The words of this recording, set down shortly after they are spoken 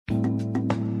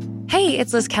Hey,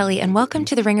 it's Liz Kelly, and welcome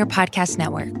to the Ringer Podcast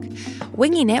Network.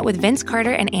 Winging It with Vince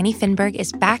Carter and Annie Finberg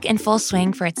is back in full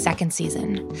swing for its second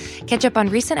season. Catch up on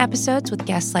recent episodes with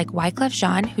guests like Wyclef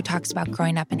Jean, who talks about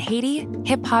growing up in Haiti,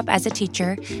 hip-hop as a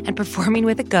teacher, and performing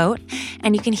with a goat.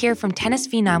 And you can hear from tennis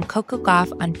phenom Coco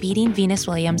Gauff on beating Venus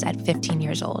Williams at 15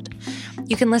 years old.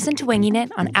 You can listen to Winging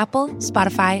It on Apple,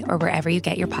 Spotify, or wherever you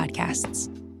get your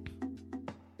podcasts.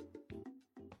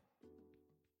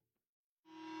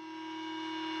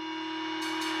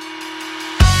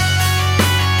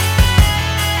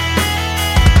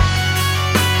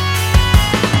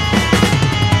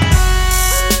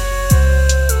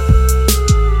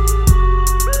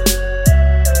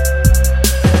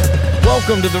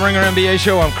 Welcome to the Ringer NBA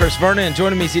Show. I'm Chris Vernon, and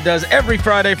joining me as he does every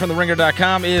Friday from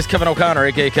TheRinger.com is Kevin O'Connor,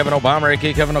 a.k.a. Kevin O'Bomber,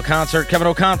 a.k.a. Kevin O'Concert, Kevin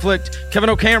O'Conflict, Kevin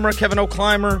O'Camera, Kevin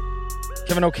O'Climber,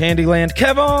 Kevin O'Candyland.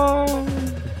 Kevin!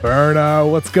 Verno,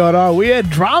 what's going on? We had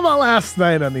drama last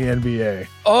night on the NBA.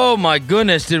 Oh my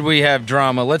goodness, did we have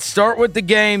drama. Let's start with the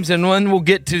games, and then we'll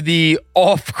get to the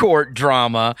off-court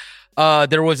drama.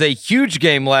 There was a huge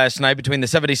game last night between the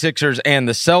 76ers and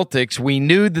the Celtics. We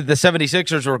knew that the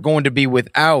 76ers were going to be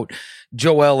without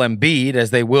Joel Embiid, as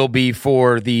they will be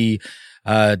for the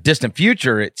distant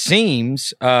future, it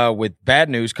seems, with bad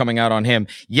news coming out on him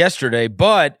yesterday,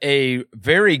 but a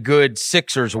very good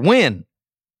Sixers win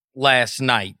last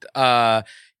night.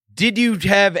 Did you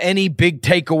have any big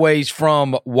takeaways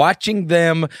from watching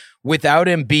them without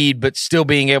Embiid, but still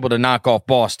being able to knock off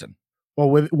Boston? Well,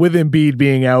 with Embiid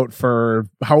being out for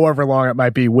however long it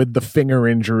might be with the finger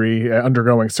injury,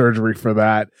 undergoing surgery for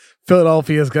that,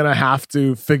 Philadelphia is going to have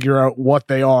to figure out what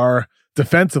they are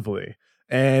defensively.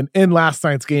 And in last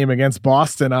night's game against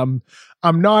Boston,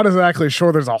 I'm not exactly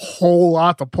sure there's a whole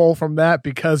lot to pull from that,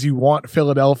 because you want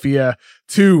Philadelphia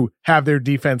to have their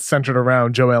defense centered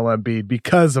around Joel Embiid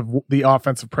because of the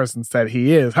offensive presence that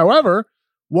he is. However,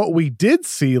 what we did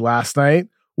see last night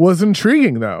was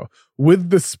intriguing, though, with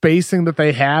the spacing that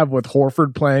they have with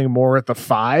Horford playing more at the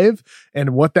 5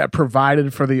 and what that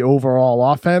provided for the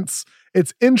overall offense.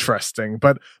 It's interesting,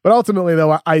 but ultimately,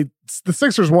 though, the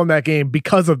Sixers won that game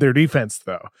because of their defense,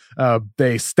 though.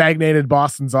 They stagnated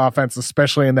Boston's offense,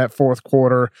 especially in that fourth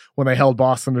quarter when they held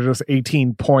Boston to just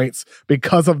 18 points,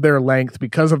 because of their length,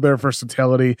 because of their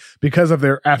versatility, because of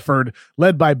their effort,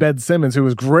 led by Ben Simmons, who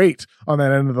was great on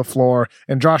that end of the floor,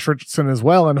 and Josh Richardson as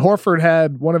well. And Horford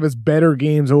had one of his better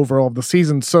games overall of the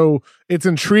season. So it's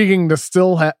intriguing to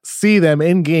still see them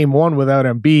in game one without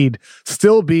Embiid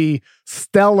still be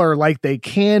stellar like they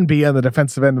can be on the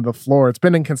defensive end of the floor. It's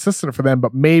been inconsistent for them,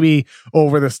 but maybe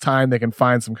over this time they can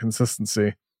find some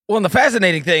consistency. Well, and the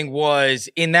fascinating thing was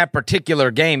in that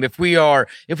particular game, if we are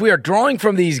drawing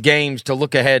from these games to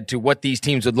look ahead to what these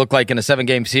teams would look like in a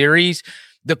 7-game series,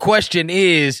 the question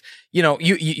is,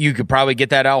 you could probably get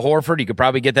that Al Horford, you could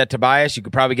probably get that Tobias, you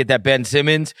could probably get that Ben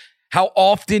Simmons. How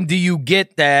often do you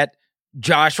get that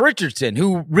Josh Richardson,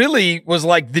 who really was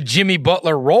like the Jimmy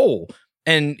Butler role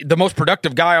and the most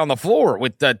productive guy on the floor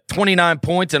with 29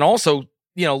 points, and also,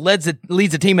 leads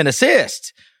the team in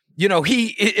assists.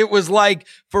 It was like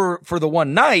for the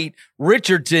one night,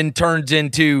 Richardson turns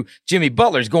into Jimmy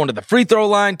Butler. He's going to the free throw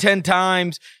line 10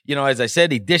 times. As I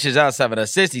said, he dishes out 7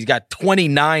 assists. He's got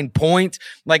 29 points.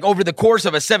 Like, over the course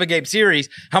of a 7-game series,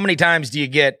 how many times do you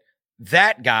get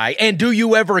that guy? And do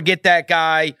you ever get that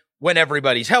guy when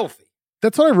everybody's healthy?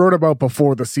 That's what I wrote about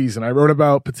before the season. I wrote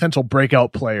about potential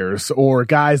breakout players or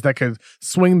guys that could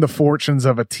swing the fortunes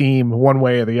of a team one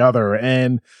way or the other.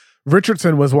 And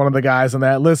Richardson was one of the guys on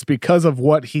that list because of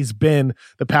what he's been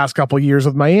the past couple of years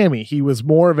with Miami. He was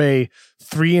more of a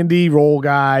 3-and-D role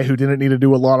guy who didn't need to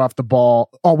do a lot with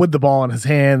the ball in his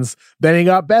hands. Then he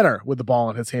got better with the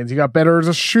ball in his hands. He got better as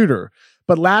a shooter.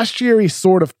 But last year he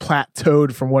sort of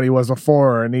plateaued from what he was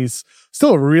before, and he's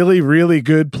still a really, really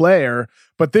good player.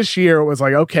 But this year it was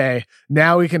like, okay,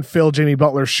 now he can fill Jimmy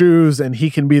Butler's shoes, and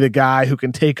he can be the guy who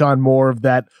can take on more of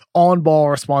that on-ball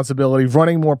responsibility,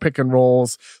 running more pick and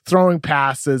rolls, throwing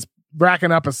passes,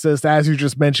 racking up assists, as you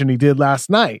just mentioned he did last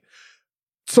night.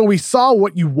 So we saw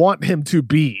what you want him to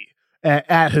be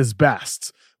at his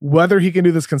best. Whether he can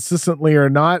do this consistently or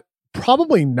not,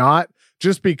 probably not.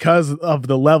 Just because of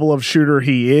the level of shooter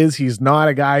he is. He's not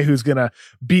a guy who's going to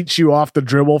beat you off the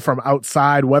dribble from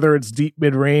outside, whether it's deep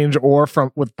mid-range or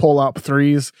with pull-up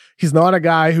threes. He's not a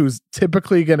guy who's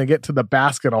typically going to get to the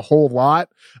basket a whole lot.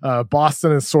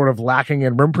 Boston is sort of lacking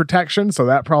in rim protection, so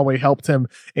that probably helped him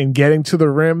in getting to the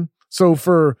rim. So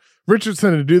for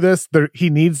Richardson to do this,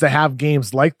 he needs to have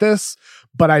games like this,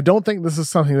 but I don't think this is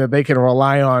something that they can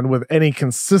rely on with any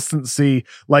consistency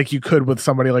like you could with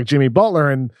somebody like Jimmy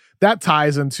Butler. And that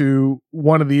ties into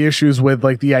one of the issues with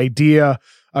like the idea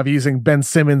of using Ben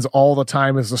Simmons all the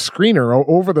time as a screener.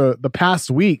 Over the past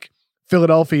week,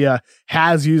 Philadelphia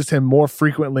has used him more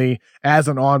frequently as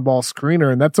an on-ball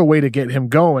screener, and that's a way to get him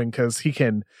going because he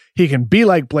can be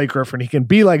like Blake Griffin, he can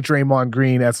be like Draymond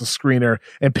Green as a screener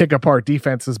and pick apart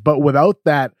defenses, but without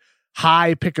that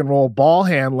high pick and roll ball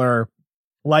handler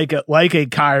like a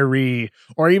Kyrie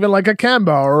or even like a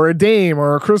Kemba or a Dame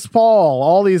or a Chris Paul,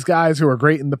 all these guys who are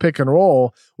great in the pick and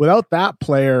roll, without that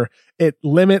player, it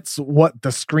limits what the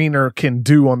screener can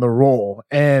do on the roll.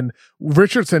 And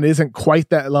Richardson isn't quite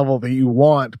that level that you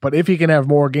want, but if he can have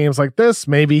more games like this,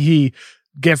 maybe he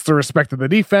gets the respect of the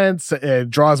defense,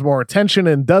 draws more attention,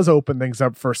 and does open things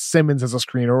up for Simmons as a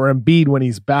screener or Embiid when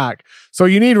he's back. So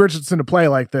you need Richardson to play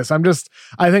like this. I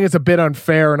think it's a bit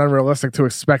unfair and unrealistic to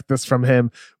expect this from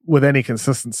him with any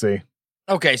consistency.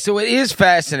 Okay, so it is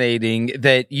fascinating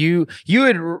that you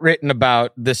had written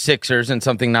about the Sixers and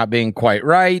something not being quite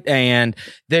right, and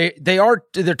they're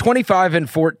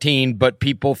 25-14, but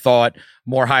people thought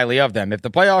more highly of them. If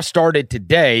the playoffs started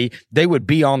today, they would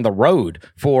be on the road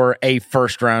for a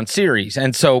first round series,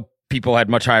 and so people had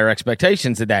much higher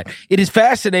expectations than that. It is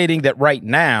fascinating that right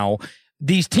now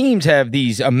these teams have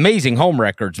these amazing home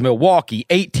records. Milwaukee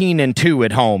 18-2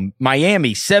 at home,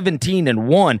 Miami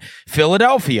 17-1,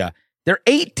 Philadelphia, they're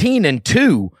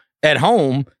 18-2 at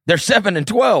home. They're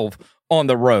 7-12 on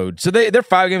the road. So they're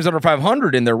 5 games under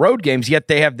 500 in their road games, yet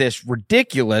they have this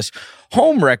ridiculous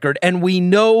home record. And we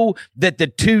know that the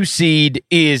 2 seed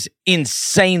is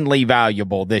insanely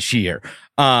valuable this year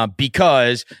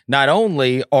because not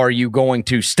only are you going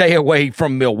to stay away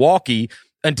from Milwaukee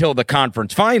until the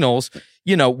conference finals,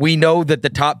 we know that the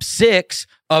top 6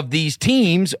 of these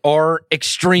teams are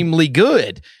extremely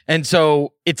good. And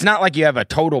so it's not like you have a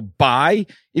total bye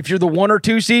if you're the 1 or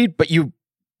 2 seed, but you're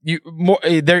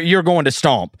going to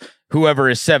stomp whoever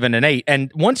is 7 and 8.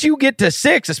 And once you get to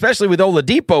 6, especially with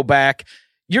Oladipo back,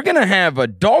 you're going to have a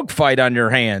dogfight on your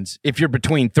hands if you're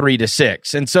between 3 to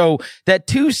 6. And so that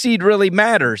 2 seed really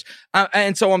matters.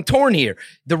 And so I'm torn here.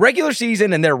 The regular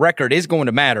season and their record is going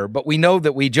to matter, but we know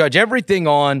that we judge everything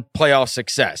on playoff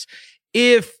success.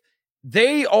 If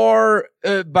they are,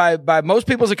 by most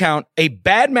people's account, a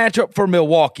bad matchup for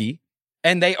Milwaukee,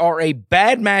 and they are a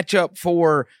bad matchup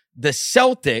for the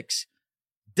Celtics,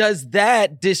 does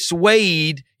that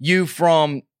dissuade you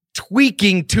from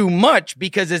tweaking too much?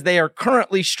 Because as they are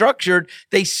currently structured,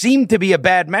 they seem to be a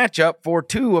bad matchup for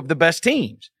 2 of the best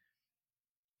teams.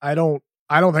 I don't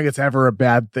think it's ever a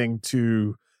bad thing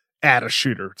to add a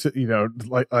shooter to,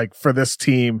 like for this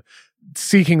team,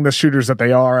 seeking the shooters that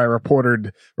they are. I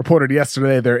reported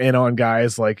yesterday they're in on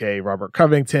guys like a Robert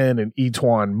Covington and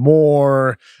Etuan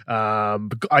Moore.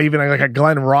 Even like a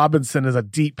Glenn Robinson is a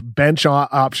deep bench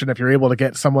option if you're able to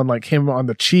get someone like him on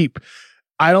the cheap.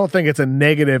 I don't think it's a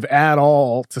negative at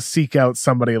all to seek out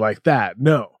somebody like that.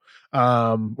 No.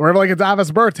 Or like a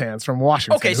Davis Bertans from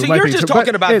Washington. Okay, so you're just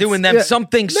talking about doing them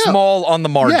something small on the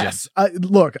margin. Yes.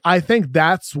 Look, I think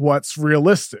that's what's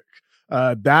realistic.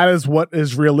 That is what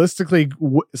is realistically,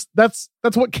 that's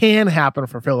what can happen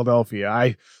for Philadelphia.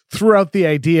 I threw out the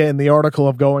idea in the article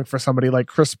of going for somebody like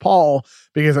Chris Paul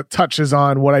because it touches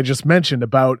on what I just mentioned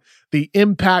about the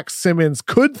impact Simmons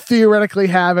could theoretically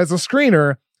have as a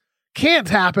screener. Can't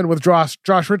happen with Josh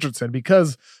Richardson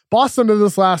because Boston did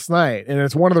this last night, and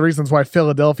it's one of the reasons why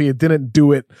Philadelphia didn't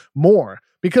do it more,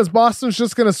 because Boston's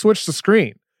just going to switch the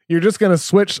screen. You're just going to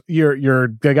switch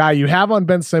the guy you have on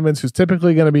Ben Simmons, who's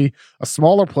typically going to be a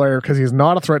smaller player because he's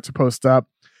not a threat to post up,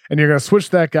 and you're going to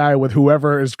switch that guy with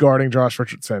whoever is guarding Josh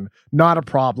Richardson. Not a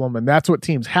problem, and that's what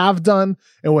teams have done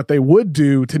and what they would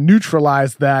do to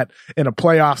neutralize that in a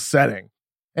playoff setting.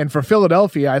 And for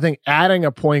Philadelphia, I think adding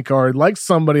a point guard like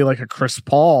somebody like a Chris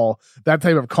Paul, that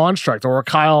type of construct, or a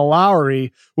Kyle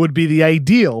Lowry would be the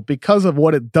ideal because of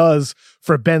what it does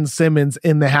for Ben Simmons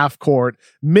in the half court,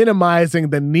 minimizing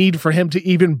the need for him to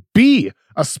even be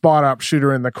a spot up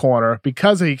shooter in the corner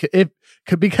because he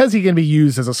can be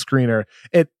used as a screener.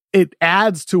 It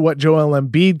adds to what Joel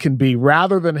Embiid can be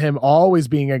rather than him always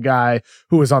being a guy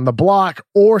who is on the block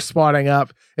or spotting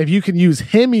up. If you can use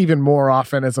him even more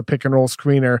often as a pick and roll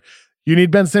screener, you need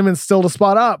Ben Simmons still to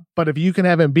spot up. But if you can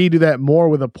have Embiid do that more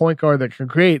with a point guard that can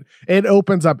create, it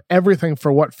opens up everything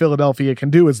for what Philadelphia can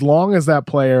do as long as that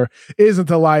player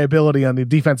isn't a liability on the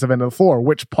defensive end of the floor,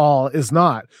 which Paul is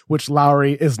not, which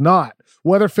Lowry is not.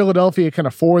 Whether Philadelphia can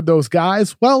afford those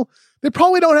guys, well, they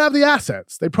probably don't have the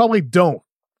assets. They probably don't.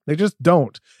 They just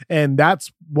don't. And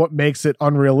that's what makes it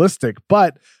unrealistic.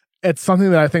 But it's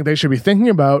something that I think they should be thinking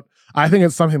about. I think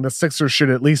it's something the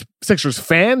Sixers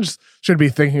fans should be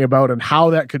thinking about and how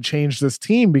that could change this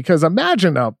team, because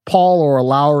imagine a Paul or a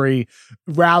Lowry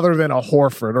rather than a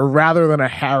Horford or rather than a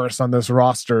Harris on this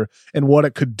roster and what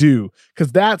it could do,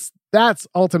 because that's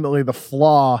ultimately the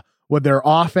flaw with their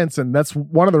offense, and that's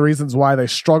one of the reasons why they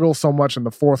struggle so much in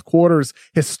the fourth quarters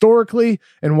historically,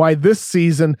 and why this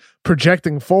season,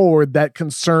 projecting forward, that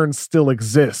concern still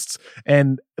exists.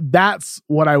 And that's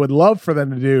what I would love for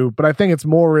them to do, but I think it's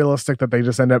more realistic that they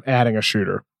just end up adding a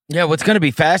shooter. Yeah, what's going to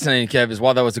be fascinating, Kev, is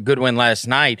while that was a good win last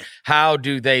night, how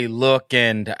do they look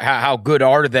and how good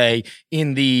are they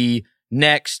in the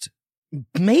next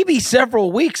maybe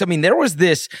several weeks? I mean, there was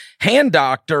this hand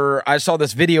doctor I saw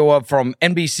this video of from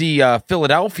NBC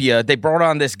Philadelphia. They brought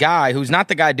on this guy who's not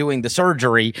the guy doing the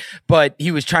surgery, but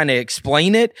he was trying to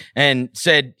explain it and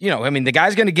said, the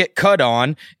guy's going to get cut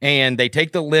on, and they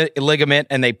take the ligament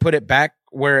and they put it back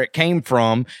where it came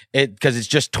from, because it's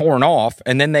just torn off,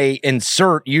 and then they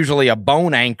insert usually a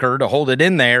bone anchor to hold it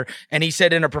in there. And he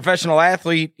said in a professional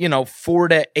athlete, 4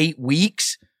 to 8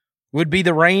 weeks would be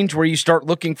the range where you start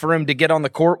looking for him to get on the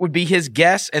court, would be his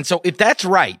guess. And so if that's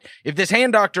right, if this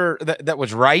hand doctor that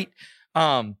was right,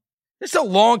 it's a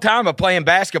long time of playing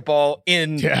basketball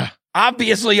in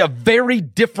obviously a very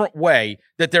different way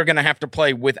that they're going to have to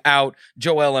play without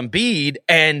Joel Embiid.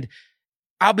 And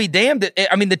I'll be damned.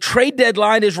 The trade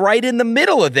deadline is right in the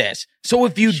middle of this. So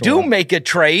if you do make a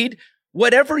trade,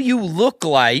 whatever you look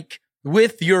like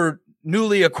with your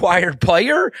newly acquired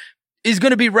player is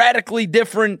going to be radically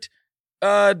different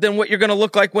than what you're going to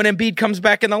look like when Embiid comes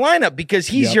back in the lineup, because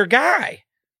he's your guy.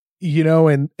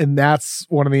 And that's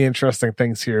one of the interesting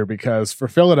things here, because for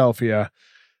Philadelphia,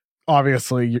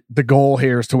 obviously the goal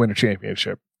here is to win a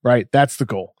championship, right? That's the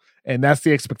goal. And that's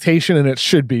the expectation, and it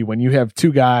should be when you have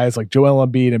two guys like Joel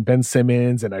Embiid and Ben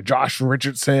Simmons and a Josh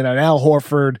Richardson, an Al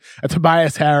Horford, a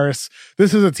Tobias Harris.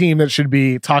 This is a team that should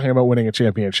be talking about winning a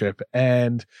championship.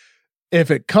 And if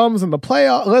it comes in the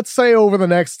playoff, let's say over the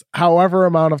next however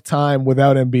amount of time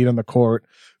without Embiid on the court,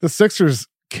 the Sixers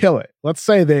kill it. Let's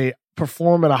say they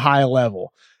perform at a high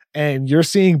level, and you're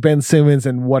seeing Ben Simmons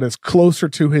in what is closer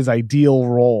to his ideal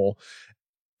role.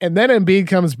 And then Embiid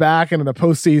comes back, and in the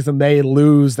postseason, they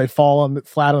lose. They fall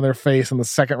flat on their face in the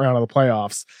second round of the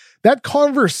playoffs. That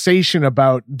conversation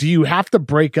about, do you have to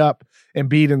break up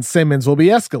Embiid and Simmons, will be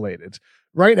escalated.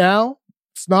 Right now,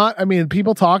 it's not.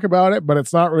 People talk about it, but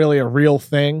it's not really a real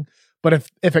thing. But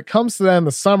if it comes to that in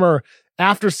the summer,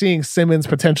 after seeing Simmons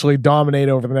potentially dominate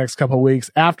over the next couple of weeks,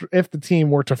 if the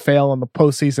team were to fail in the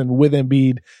postseason with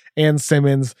Embiid and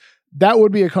Simmons, that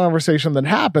would be a conversation that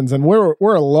happens. And we're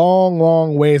a long,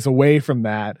 long ways away from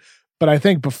that. But I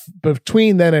think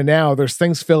between then and now, there's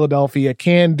things Philadelphia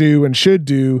can do and should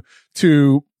do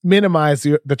to minimize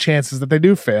the chances that they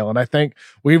do fail. And I think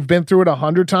we've been through it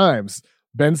 100 times.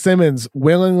 Ben Simmons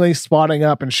willingly spotting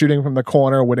up and shooting from the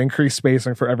corner would increase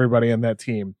spacing for everybody in that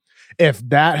team. If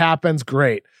that happens,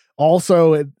 great.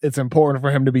 Also, it's important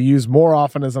for him to be used more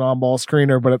often as an on-ball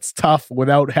screener, but it's tough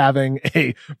without having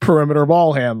a perimeter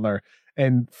ball handler.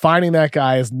 And finding that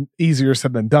guy is easier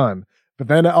said than done. But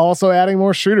then also adding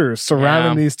more shooters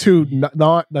surrounding these two,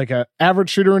 not like an average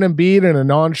shooter in Embiid and a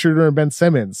non-shooter in Ben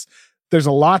Simmons. There's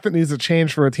a lot that needs to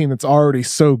change for a team that's already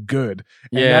so good.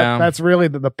 And that's really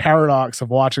the paradox of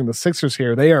watching the Sixers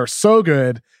here. They are so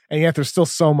good, and yet there's still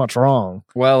so much wrong.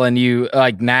 Well, and you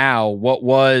now what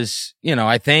was,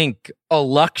 I think a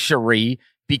luxury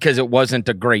because it wasn't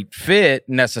a great fit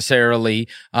necessarily.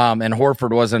 And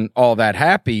Horford wasn't all that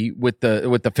happy with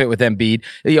the fit with Embiid.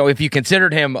 If you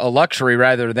considered him a luxury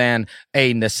rather than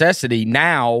a necessity,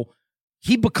 now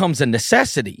he becomes a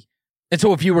necessity. And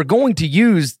so if you were going to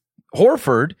use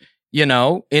Horford,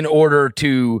 in order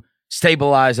to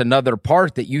stabilize another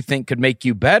part that you think could make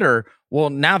you better, well,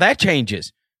 now that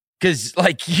changes, because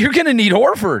you're going to need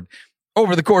Horford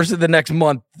over the course of the next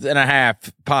month and a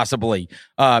half, possibly,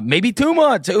 maybe 2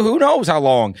 months. Who knows how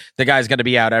long the guy's going to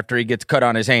be out after he gets cut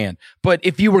on his hand. But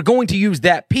if you were going to use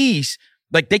that piece,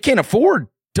 they can't afford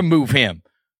to move him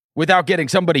without getting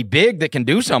somebody big that can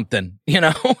do something,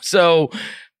 so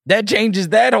that changes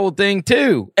that whole thing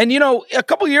too. And a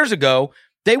couple years ago,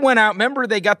 they went out. Remember,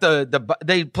 they got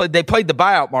they played the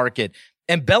buyout market,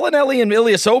 and Bellinelli and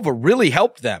Ilyasova really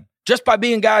helped them just by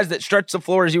being guys that stretch the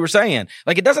floor, as you were saying.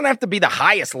 It doesn't have to be the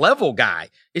highest level guy.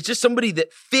 It's just somebody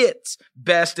that fits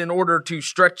best in order to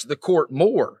stretch the court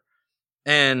more.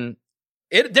 And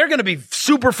they're going to be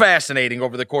super fascinating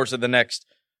over the course of the next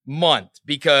month,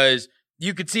 because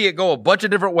you could see it go a bunch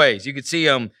of different ways. You could see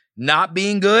them not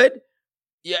being good.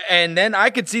 Yeah, and then I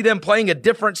could see them playing a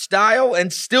different style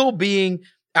and still being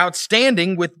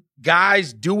outstanding with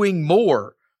guys doing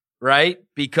more right?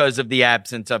 Because of the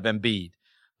absence of Embiid.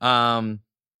 The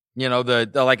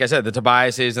like I said, the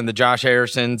Tobiases and the Josh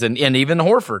Harrisons and even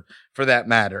Horford for that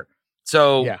matter.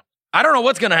 So yeah. I don't know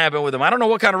what's going to happen with them. I don't know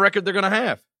what kind of record they're going to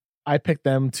have. I picked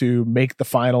them to make the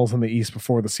finals in the East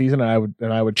before the season.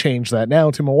 And I would change that now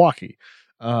to Milwaukee.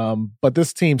 But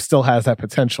this team still has that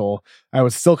potential. I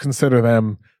would still consider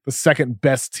them the second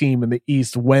best team in the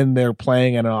East when they're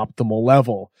playing at an optimal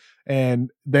level.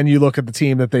 And then you look at the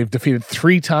team that they've defeated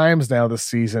 3 times now this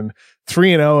season,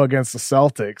 3-0 against the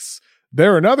Celtics.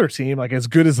 They're another team, like as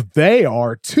good as they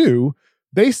are too,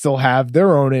 they still have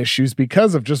their own issues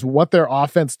because of just what their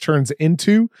offense turns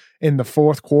into in the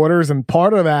fourth quarters. And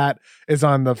part of that is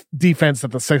on the defense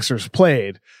that the Sixers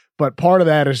played. But part of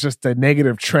that is just a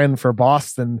negative trend for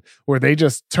Boston where they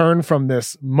just turn from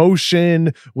this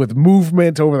motion with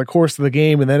movement over the course of the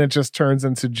game. And then it just turns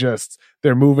into just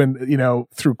they're moving,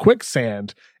 through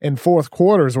quicksand in fourth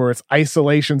quarters where it's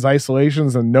isolations,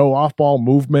 and no off ball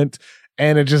movement.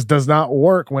 And it just does not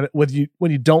work when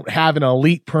you don't have an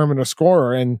elite perimeter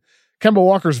scorer. And Kemba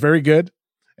Walker's very good.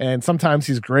 And sometimes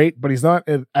he's great, but he's not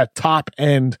a top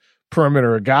end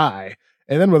perimeter guy.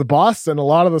 And then with Boston, a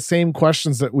lot of the same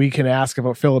questions that we can ask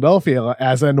about Philadelphia,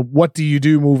 as in what do you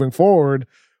do moving forward?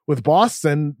 With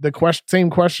Boston, the same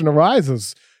question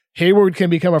arises. Hayward can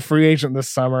become a free agent this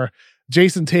summer.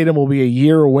 Jason Tatum will be a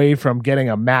year away from getting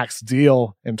a max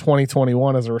deal in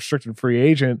 2021 as a restricted free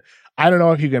agent. I don't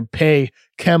know if you can pay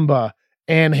Kemba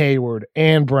and Hayward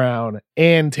and Brown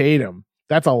and Tatum.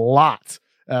 That's a lot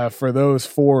for those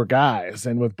 4 guys.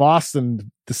 And with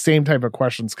Boston, the same type of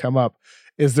questions come up.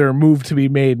 Is there a move to be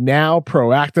made now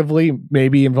proactively,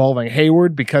 maybe involving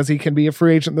Hayward because he can be a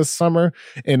free agent this summer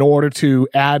in order to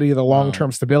add either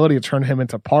long-term stability to turn him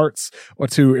into parts or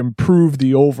to improve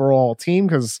the overall team?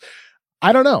 Because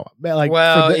I don't know.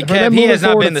 Kev, he has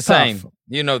not been the same.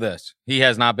 You know this. He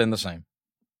has not been the same.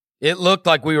 It looked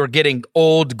like we were getting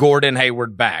old Gordon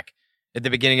Hayward back at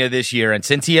the beginning of this year. And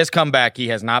since he has come back, he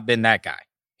has not been that guy.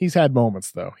 He's had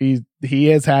moments though. He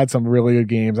has had some really good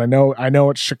games. I know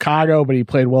it's Chicago, but he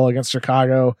played well against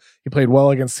Chicago. He played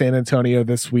well against San Antonio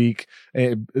this week,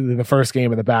 the first game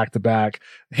of the back-to-back.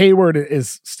 Hayward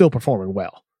is still performing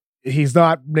well. He's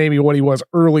not maybe what he was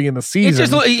early in the season.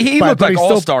 He looked like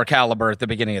all-star caliber at the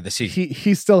beginning of the season.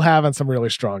 He's still having some really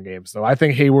strong games though. I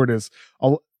think Hayward is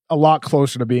a lot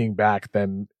closer to being back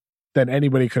than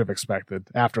anybody could have expected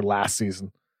after last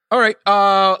season. All right.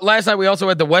 Last night we also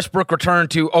had the Westbrook return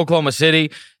to Oklahoma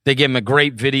City. They gave him a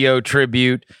great video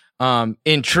tribute.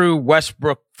 In true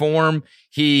Westbrook form,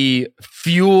 he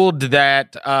fueled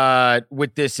that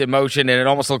with this emotion, and it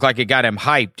almost looked like it got him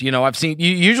hyped. You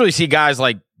usually see guys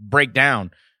like break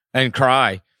down and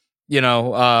cry.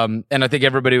 And I think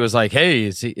everybody was like, "Hey,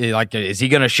 is he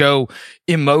going to show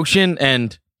emotion?"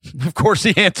 And of course,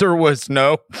 the answer was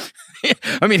no.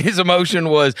 I mean, his emotion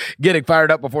was getting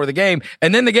fired up before the game.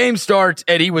 And then the game starts,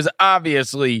 and he was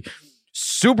obviously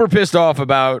super pissed off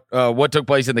about what took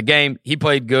place in the game. He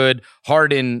played good.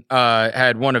 Harden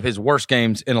had one of his worst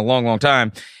games in a long, long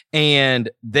time.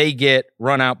 And they get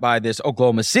run out by this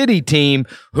Oklahoma City team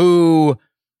who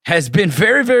has been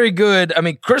very, very good. I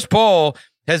mean, Chris Paul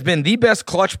has been the best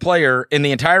clutch player in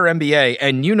the entire NBA.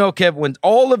 And Kev, when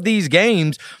all of these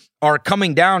games are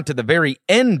coming down to the very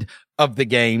end of the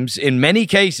games, in many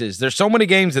cases, there's so many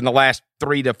games in the last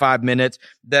 3 to 5 minutes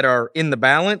that are in the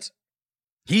balance.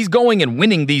 He's going and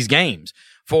winning these games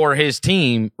for his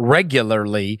team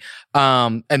regularly.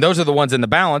 And those are the ones in the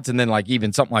balance. And then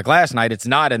even something like last night, it's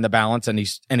not in the balance, and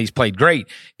he's played great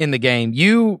in the game.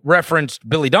 You referenced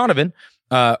Billy Donovan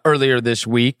earlier this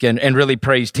week and really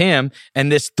praised him.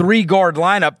 And this 3-guard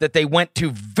lineup that they went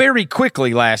to very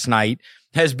quickly last night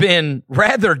has been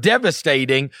rather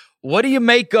devastating. What do you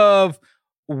make of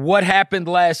what happened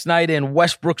last night in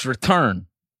Westbrook's return?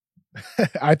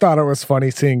 I thought it was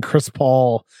funny seeing Chris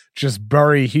Paul just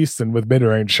bury Houston with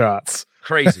mid-range shots.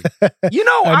 Crazy.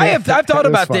 I've thought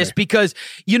about this because,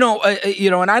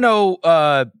 and I know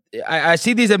I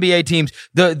see these NBA teams,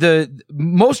 the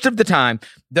most of the time,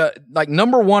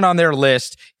 number one on their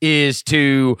list is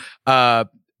to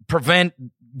prevent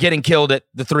getting killed at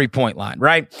the 3-point line,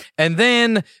 right? And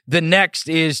then the next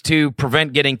is to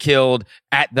prevent getting killed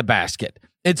at the basket.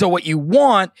 And so what you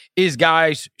want is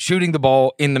guys shooting the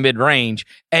ball in the mid-range.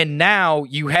 And now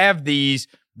you have these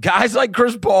guys like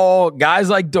Chris Paul, guys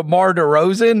like DeMar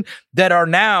DeRozan that are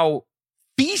now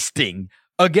feasting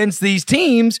against these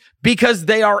teams because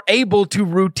they are able to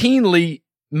routinely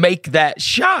make that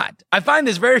shot. I find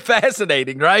this very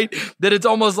fascinating, right? That it's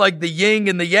almost like the yin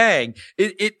and the yang.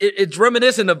 It's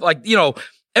reminiscent of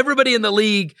Everybody in the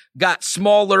league got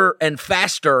smaller and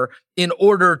faster in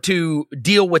order to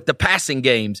deal with the passing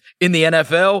games in the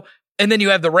NFL. And then you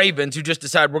have the Ravens who just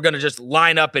decide we're going to just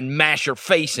line up and mash your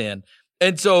face in.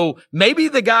 And so maybe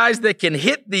the guys that can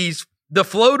hit the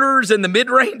floaters and the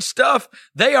mid-range stuff,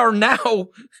 they are now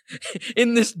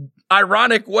in this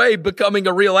ironic way becoming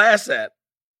a real asset.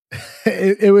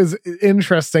 It was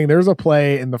interesting. There was a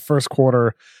play in the first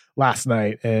quarter last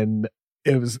night, and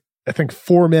it was, I think,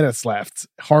 4 minutes left.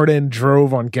 Harden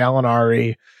drove on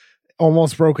Gallinari,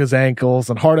 almost broke his ankles,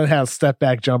 and Harden has a step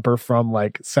back jumper from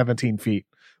like 17 feet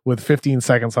with 15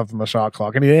 seconds left on the shot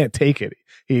clock, and he didn't take it.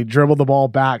 He dribbled the ball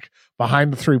back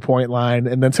behind the 3-point line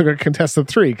and then took a contested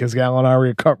three because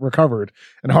Gallinari recovered,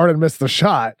 and Harden missed the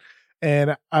shot.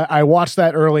 And I watched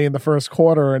that early in the first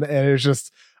quarter, and it was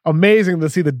just amazing to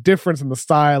see the difference in the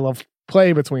style of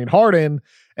play between Harden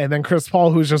and then Chris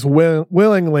Paul, who's just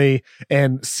willingly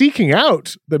and seeking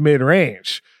out the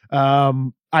mid-range.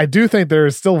 I do think there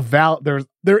is still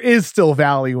there is still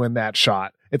value in that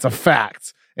shot. It's a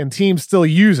fact, and teams still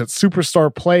use it.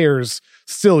 Superstar players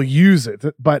still use it,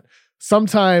 but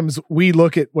sometimes we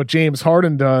look at what James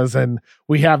Harden does, and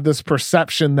we have this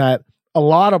perception that a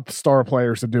lot of star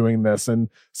players are doing this. And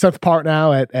Seth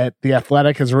Partnow at The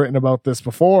Athletic has written about this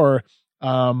before.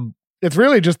 It's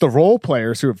really just the role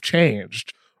players who have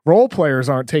changed. Role players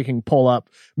aren't taking pull-up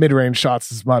mid-range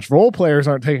shots as much. Role players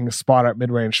aren't taking spot-up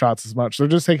mid-range shots as much. They're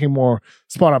just taking more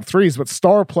spot-up threes. But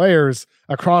star players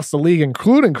across the league,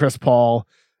 including Chris Paul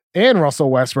and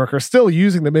Russell Westbrook, are still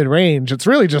using the mid-range. It's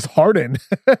really just Harden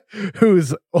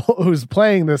who's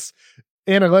playing this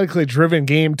analytically driven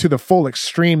game to the full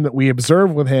extreme that we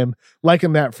observed with him, like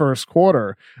in that first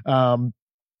quarter.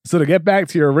 So to get back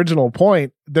to your original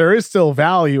point, there is still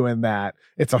value in that.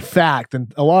 It's a fact,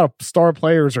 and a lot of star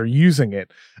players are using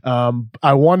it.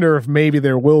 I wonder if maybe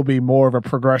there will be more of a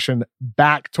progression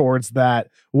back towards that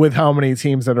with how many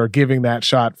teams that are giving that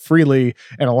shot freely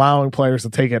and allowing players to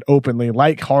take it openly,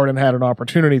 like Harden had an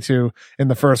opportunity to in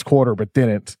the first quarter, but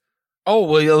didn't. Oh,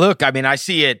 well, look, I mean, I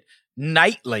see it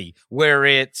nightly where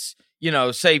it's,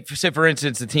 say for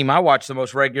instance, the team I watch the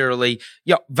most regularly,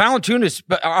 Valanciunas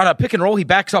on a pick and roll, he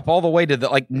backs up all the way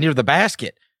to near the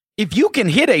basket. If you can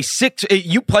hit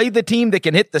you play the team that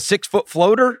can hit the 6-foot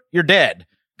floater, you're dead,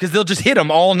 because they'll just hit him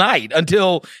all night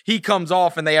until he comes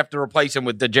off and they have to replace him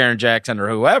with the Jaren Jackson or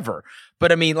whoever.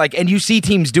 But I mean, and you see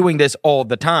teams doing this all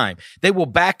the time. They will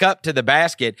back up to the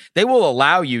basket. They will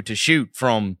allow you to shoot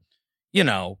from,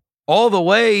 all the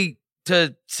way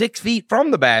to 6 feet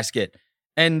from the basket.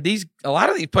 And a lot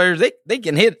of these players, they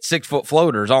can hit 6-foot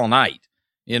floaters all night,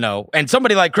 and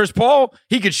somebody like Chris Paul,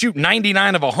 he could shoot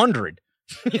 99 of 100,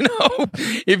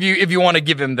 if you want to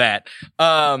give him that.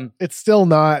 It's still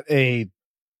not a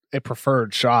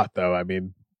preferred shot though. I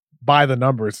mean, by the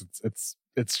numbers,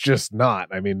 it's just not.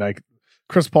 I mean, like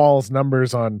Chris Paul's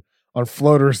numbers on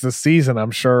floaters this season,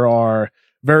 I'm sure are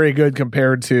very good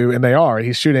compared to, and they are.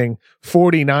 He's shooting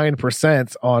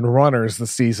 49% on runners this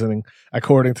season,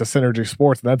 according to Synergy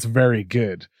Sports, and that's very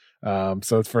good.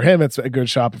 So for him, it's a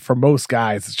good shot, but for most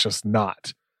guys, it's just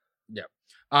not. Yeah.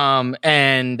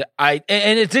 And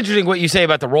it's interesting what you say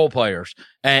about the role players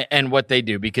and what they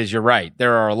do, because you're right.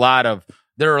 There are a lot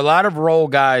of role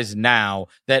guys now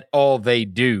that all they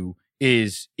do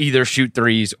is either shoot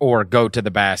threes or go to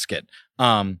the basket.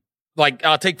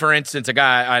 I'll take, for instance, a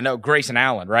guy I know, Grayson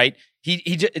Allen, right?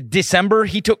 December,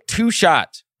 he took 2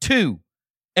 shots,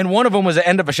 and one of them was the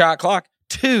end of a shot clock,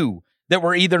 2 that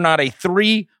were either not a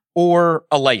 3 or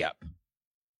a layup.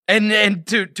 And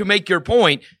to make your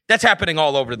point, that's happening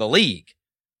all over the league,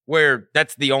 where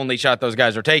that's the only shot those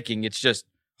guys are taking. It's just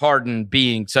Harden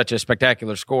being such a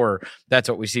spectacular scorer. That's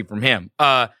what we see from him.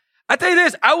 I tell you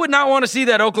this, I would not want to see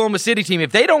that Oklahoma City team.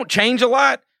 If they don't change a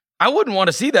lot, I wouldn't want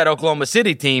to see that Oklahoma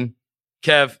City team,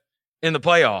 Kev, in the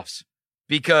playoffs,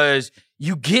 because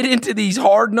you get into these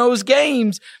hard-nosed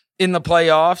games in the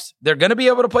playoffs. They're going to be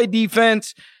able to play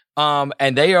defense,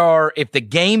 and they are, if the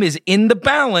game is in the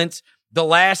balance, the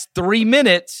last 3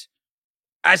 minutes,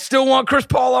 I still want Chris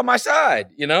Paul on my side,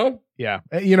 Yeah.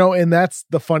 And that's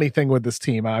the funny thing with this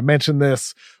team. I mentioned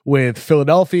this with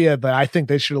Philadelphia, that I think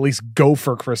they should at least go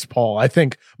for Chris Paul. I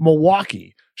think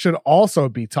Milwaukee should also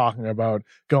be talking about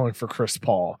going for Chris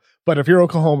Paul. But if you're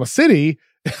Oklahoma City,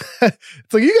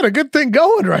 it's like you got a good thing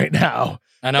going right now.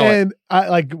 I know. And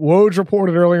Woj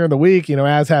reported earlier in the week,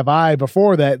 as have I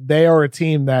before, that they are a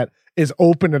team that is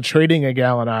open to trading a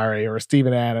Gallinari or a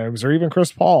Steven Adams or even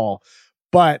Chris Paul.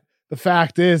 But the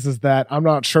fact is that I'm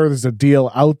not sure there's a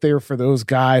deal out there for those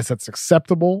guys that's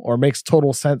acceptable or makes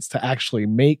total sense to actually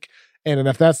make. And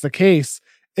if that's the case,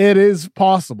 it is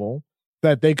possible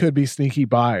that they could be sneaky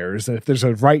buyers. And if there's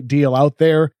a right deal out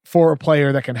there for a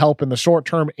player that can help in the short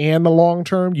term and the long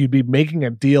term, you'd be making a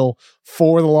deal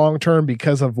for the long term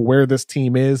because of where this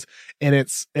team is in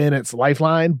its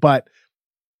lifeline. But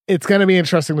it's going to be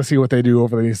interesting to see what they do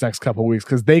over these next couple of weeks,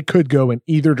 because they could go in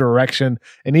either direction.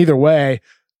 And either way,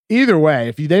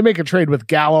 if they make a trade with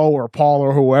Gallo or Paul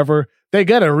or whoever, they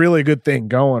got a really good thing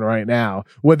going right now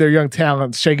with their young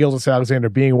talent, Shai Gilgeous-Alexander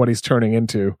being what he's turning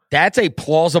into. That's a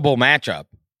plausible matchup,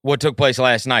 what took place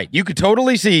last night. You could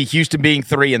totally see Houston being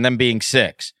 3 and them being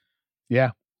 6.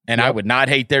 Yeah. And yep. I would not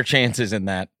hate their chances in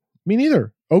that. Me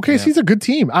neither. OKC's a good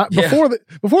team. Before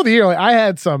the year, I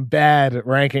had some bad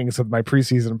rankings of my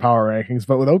preseason power rankings,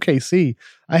 but with OKC,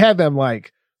 I had them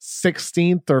like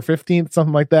 16th or 15th,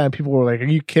 something like that. And people were like, "Are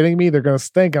you kidding me? They're going to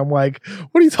stink." I'm like,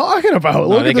 "What are you talking about?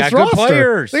 Look at this roster.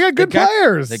 Players. They got good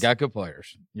players. They got good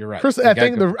players. You're right. I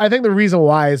think the reason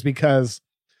why is because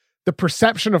the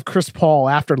perception of Chris Paul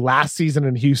after last season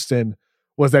in Houston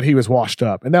was that he was washed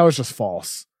up, and that was just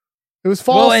false. It was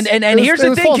false. Well, and here's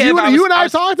the thing, Kev. You and I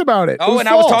talked about it. Oh, and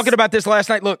I was talking about this last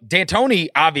night. Look, D'Antoni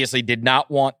obviously did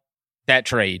not want that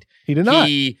trade. He did not.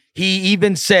 He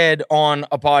even said on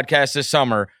a podcast this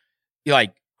summer,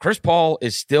 like, Chris Paul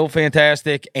is still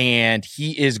fantastic, and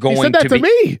he is going he said that to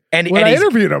me when I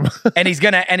interviewed him. and he's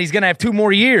gonna have 2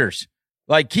 more years.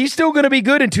 Like, he's still gonna be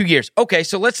good in 2 years. Okay,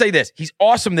 so let's say this: he's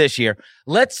awesome this year.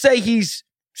 Let's say he's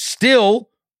still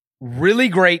really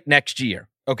great next year.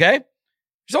 Okay,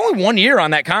 there's only 1 year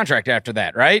on that contract after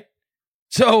that, right?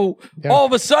 So all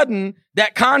of a sudden,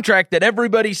 that contract that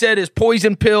everybody said is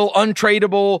poison pill,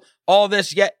 untradeable, all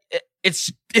this, yet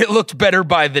it looks better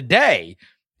by the day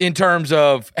in terms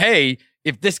of, hey,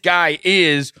 if this guy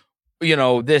is,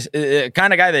 this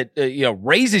kind of guy that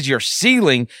raises your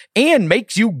ceiling and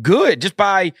makes you good just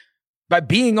by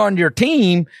being on your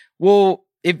team. Well,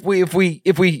 if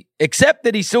we accept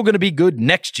that he's still going to be good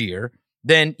next year,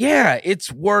 then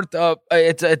it's worth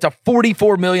it's a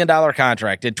 $44 million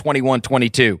contract in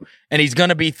 21-22, and he's going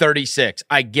to be 36.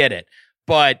 I get it.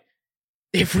 But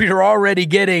if we're already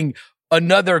getting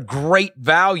another great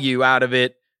value out of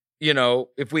it,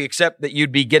 if we accept that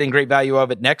you'd be getting great value of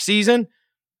it next season,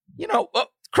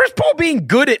 Chris Paul being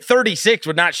good at 36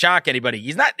 would not shock anybody.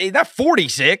 He's not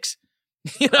 46.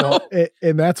 Well,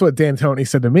 and that's what D'Antoni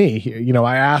said to me.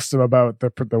 I asked him about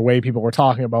the way people were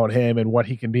talking about him and what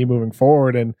he can be moving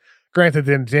forward. And granted,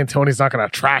 D'Antoni's not going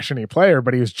to trash any player,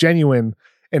 but he was genuine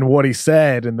in what he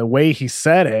said and the way he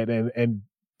said it. And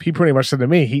he pretty much said to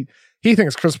me, he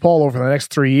thinks Chris Paul over the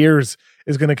next 3 years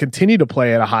is going to continue to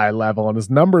play at a high level, and his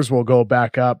numbers will go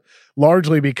back up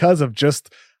largely because of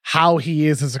just how he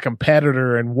is as a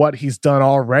competitor and what he's done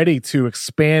already to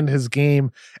expand his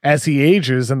game as he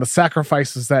ages and the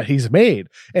sacrifices that he's made.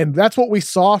 And that's what we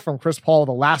saw from Chris Paul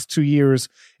the last 2 years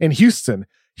in Houston.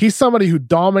 He's somebody who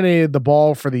dominated the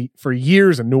ball for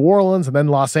years in New Orleans and then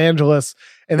Los Angeles.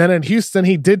 And then in Houston,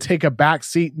 he did take a back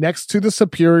seat next to the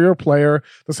superior player,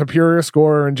 the superior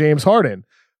scorer in James Harden.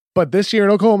 But this year in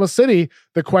Oklahoma City,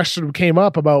 the question came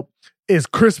up about, is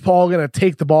Chris Paul going to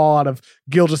take the ball out of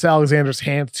Gilgeous-Alexander's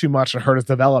hands too much and hurt his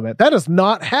development? That does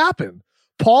not happen.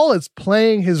 Paul is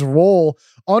playing his role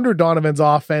under Donovan's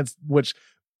offense, which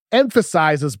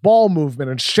emphasizes ball movement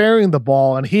and sharing the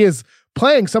ball. And he is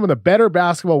playing some of the better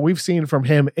basketball we've seen from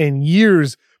him in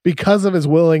years because of his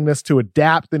willingness to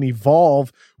adapt and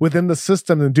evolve within the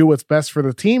system and do what's best for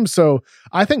the team. So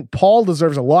I think Paul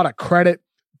deserves a lot of credit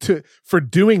for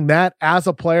doing that as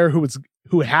a player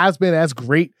who has been as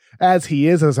great as he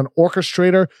is as an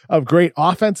orchestrator of great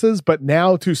offenses, but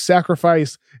now to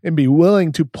sacrifice and be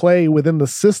willing to play within the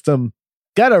system.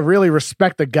 Gotta really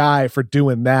respect the guy for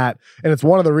doing that. And it's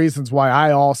one of the reasons why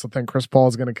I also think Chris Paul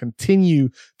is going to continue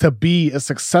to be a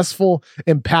successful,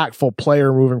 impactful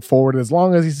player moving forward as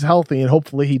long as he's healthy, and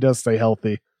hopefully he does stay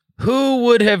healthy. Who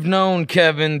would have known,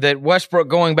 Kevin, that Westbrook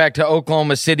going back to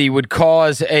Oklahoma City would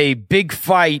cause a big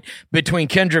fight between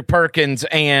Kendrick Perkins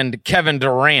and Kevin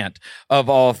Durant, of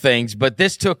all things? But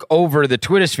this took over the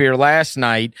Twitter sphere last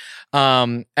night,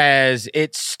 as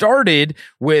it started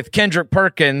with Kendrick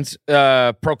Perkins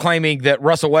proclaiming that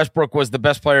Russell Westbrook was the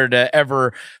best player to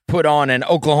ever put on an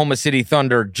Oklahoma City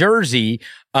Thunder jersey.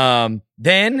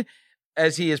 Then,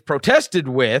 as he is protested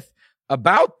with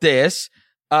about this,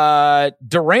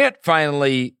 Durant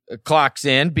finally clocks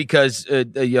in because,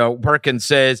 Perkins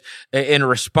says in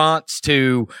response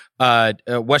to,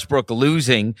 Westbrook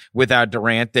losing without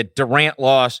Durant, that Durant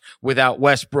lost without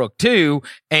Westbrook too.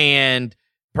 And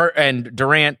And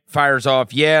Durant fires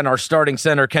off, and our starting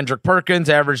center, Kendrick Perkins,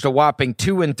 averaged a whopping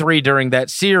 2 and 3 during that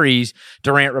series.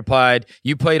 Durant replied,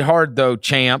 "You played hard though,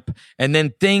 champ." And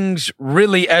then things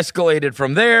really escalated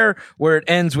from there, where it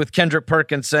ends with Kendrick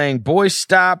Perkins saying, "Boys,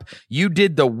 stop. You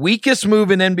did the weakest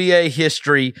move in NBA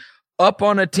history, up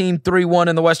on a team 3-1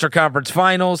 in the Western Conference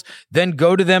Finals, then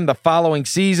go to them the following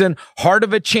season. Heart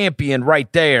of a champion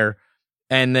right there."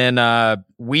 And then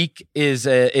Weak is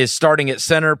starting at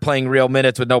center, playing real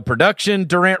minutes with no production.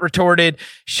 Durant retorted,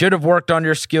 "Should have worked on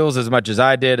your skills as much as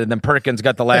I did." And then Perkins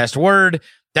got the last word.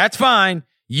 "That's fine.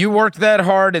 You worked that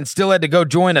hard and still had to go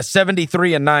join a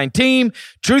 73-9 team.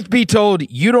 Truth be told,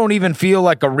 you don't even feel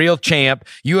like a real champ.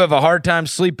 You have a hard time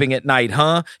sleeping at night,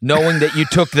 huh? Knowing that you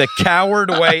took the coward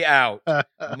way out."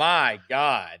 My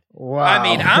God. Wow. I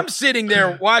mean, I'm sitting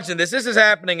there watching this. This is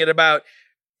happening at about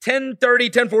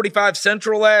 10:30, 10:45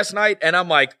 Central last night, and I'm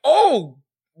like, oh,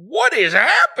 what is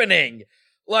happening?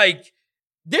 Like,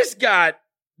 this got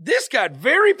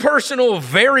very personal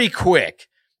very quick.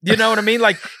 You know what I mean?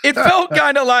 Like, it felt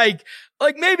kind of like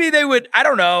maybe they would, I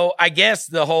don't know, I guess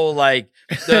the whole,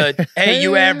 hey,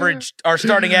 you averaged, our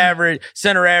starting average,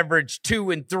 center average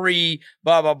 2 and 3,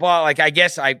 blah, blah, blah. Like, I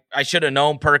guess I should have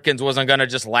known Perkins wasn't going to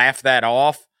just laugh that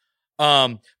off.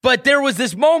 But there was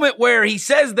this moment where he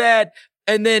says that,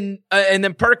 and then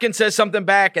Perkins says something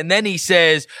back, and then he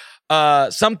says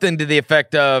something to the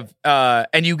effect of,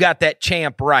 "And you got that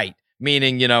champ right,"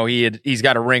 meaning, he's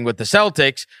got a ring with the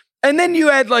Celtics. And then you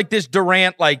had this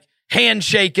Durant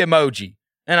handshake emoji,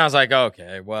 and I was like,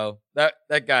 okay, well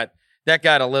that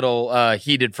got a little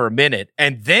heated for a minute,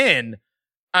 and then,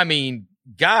 I mean,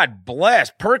 God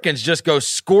bless, Perkins just goes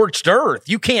scorched earth.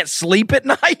 You can't sleep at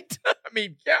night. I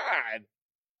mean, God.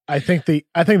 I think the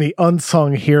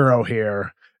unsung hero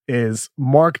here is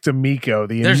Mark D'Amico,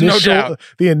 the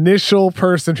initial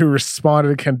person who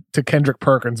responded to Kendrick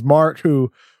Perkins. Mark,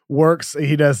 who works,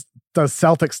 he does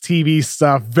Celtics TV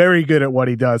stuff, very good at what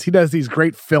he does. He does these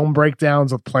great film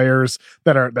breakdowns of players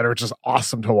that are just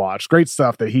awesome to watch. Great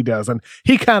stuff that he does. And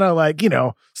he kind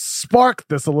of sparked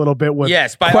this a little bit with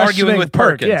by arguing with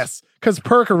Perkins. Yes. Because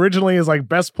Perk originally is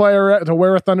best player to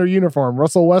wear a Thunder uniform,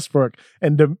 Russell Westbrook.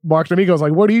 And Mark D'Amico is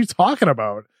like, what are you talking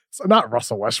about? It's not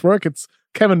Russell Westbrook, it's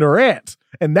Kevin Durant.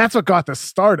 And that's what got this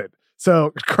started.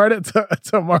 So credit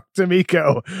to Mark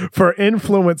D'Amico for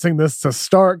influencing this to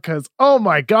start, because, oh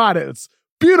my God, it's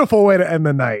beautiful way to end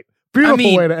the night.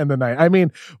 Way to end the night. I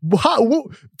mean,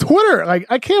 Twitter,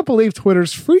 I can't believe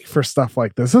Twitter's free for stuff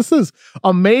like this. This is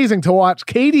amazing to watch.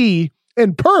 KD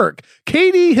and Perk.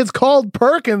 KD has called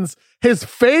Perkins his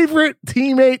favorite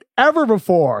teammate ever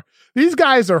before. These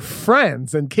guys are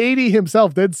friends, and KD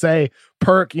himself did say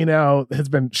Perk, has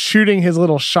been shooting his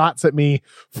little shots at me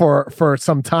for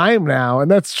some time now,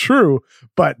 and that's true.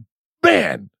 But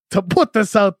man, to put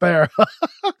this out there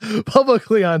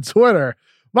publicly on Twitter,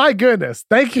 my goodness,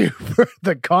 thank you for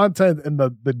the content and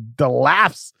the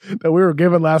laughs that we were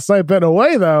given last night. But in a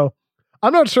way, though,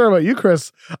 I'm not sure about you,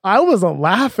 Chris. I wasn't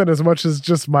laughing as much as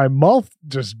just my mouth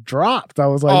just dropped. I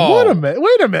was like,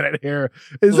 wait a minute here.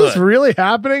 Is this really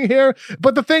happening here?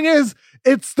 But the thing is,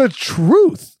 it's the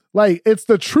truth. It's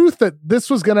the truth that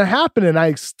this was going to happen. And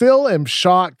I still am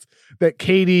shocked that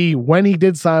KD, when he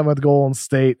did sign with Golden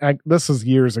State, this was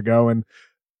years ago, and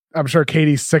I'm sure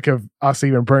KD's sick of us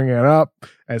even bringing it up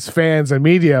as fans and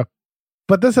media,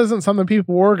 but this isn't something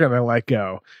people were going to let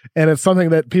go. And it's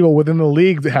something that people within the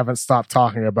league haven't stopped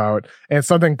talking about. And it's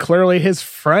something clearly his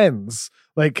friends,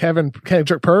 like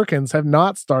Kendrick Perkins, have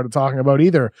not started talking about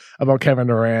either, about Kevin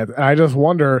Durant. And I just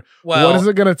wonder, what is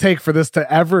it going to take for this to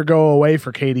ever go away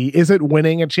for KD? Is it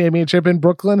winning a championship in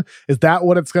Brooklyn? Is that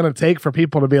what it's going to take for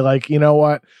people to be like, you know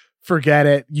what? Forget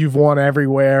it. You've won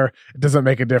everywhere. It doesn't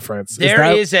make a difference.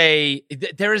 There is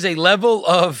a level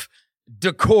of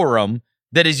decorum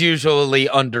that is usually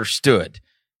understood.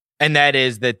 And that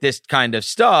is that this kind of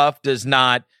stuff does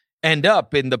not end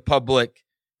up in the public.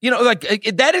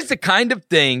 That is the kind of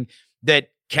thing that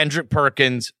Kendrick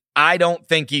Perkins, I don't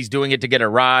think he's doing it to get a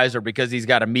rise or because he's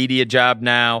got a media job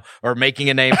now or making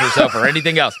a name for himself or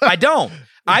anything else. I don't.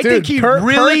 I think he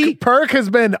Perk has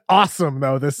been awesome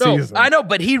though this season. I know,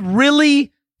 but he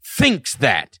really thinks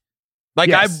that.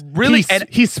 Yes,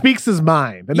 he speaks his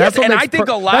mind, and yes, that's what I think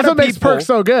a lot of makes Perk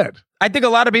so good. I think a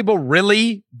lot of people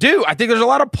really do. I think there's a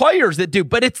lot of players that do,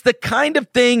 but it's the kind of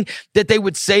thing that they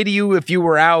would say to you if you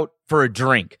were out for a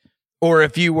drink or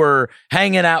if you were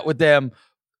hanging out with them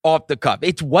off the cuff.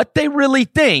 It's what they really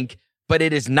think, but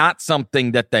it is not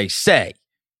something that they say.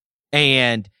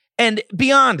 And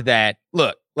beyond that,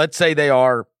 look, let's say they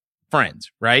are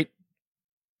friends, right?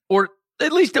 Or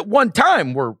at least at one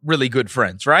time were really good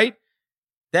friends, right?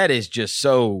 that is just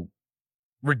so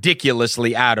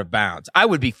ridiculously out of bounds. I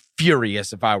would be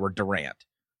furious if I were Durant.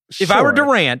 If I were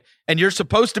Durant and you're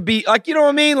supposed to be like, you know what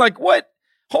I mean? Like, what?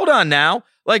 Hold on now.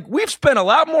 Like, we've spent a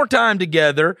lot more time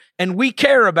together and we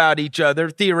care about each other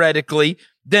theoretically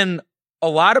than a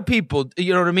lot of people.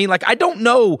 You know what I mean? Like, I don't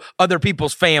know other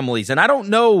people's families and I don't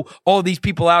know all these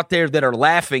people out there that are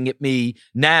laughing at me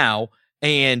now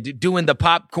and doing the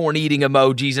popcorn eating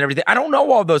emojis and everything. I don't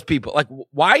know all those people. Like,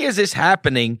 why is this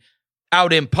happening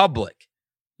out in public?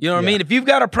 You know what I mean? If you've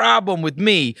got a problem with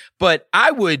me, but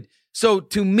I would, so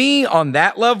to me on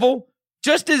that level,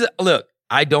 just as, look,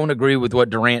 I don't agree with what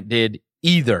Durant did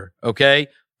either, okay?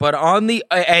 But on the,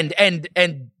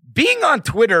 and being on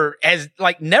Twitter has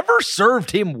like never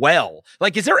served him well.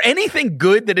 Like, is there anything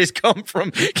good that has come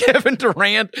from Kevin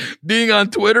Durant being on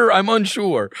Twitter? I'm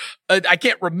unsure. I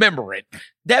can't remember it.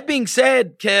 That being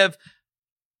said, Kev,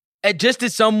 just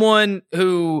as someone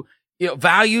who, you know,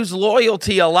 values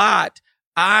loyalty a lot,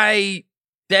 that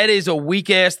is a weak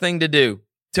ass thing to do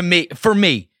for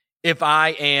me, if I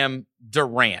am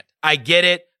Durant. I get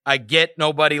it. I get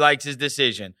nobody likes his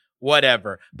decision,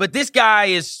 whatever. But this guy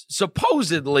is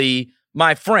supposedly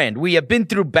my friend. We have been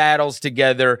through battles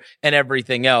together and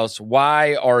everything else.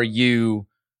 Why are you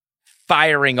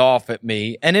firing off at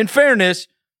me? And in fairness,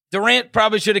 Durant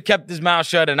probably should have kept his mouth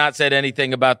shut and not said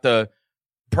anything about the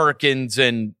Perkins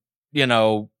and, you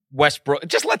know, Westbrook.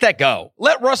 Just let that go.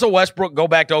 Let Russell Westbrook go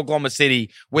back to Oklahoma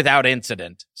City without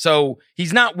incident. So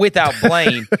he's not without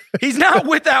blame. He's not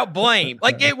without blame.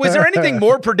 Like, was there anything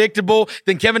more predictable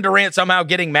than Kevin Durant somehow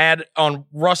getting mad on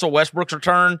Russell Westbrook's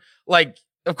return? Like,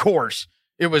 of course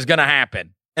it was going to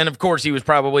happen. And of course he was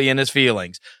probably in his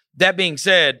feelings. That being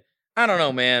said, I don't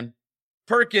know, man.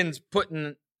 Perkins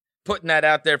putting that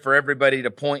out there for everybody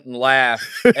to point and laugh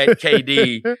at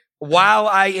KD. While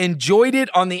I enjoyed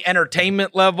it on the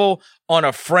entertainment level, on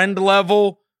a friend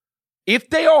level, if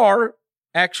they are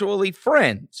actually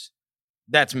friends,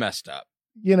 that's messed up.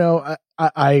 You know,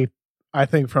 I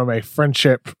think from a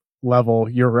friendship level,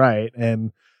 you're right.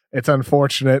 And it's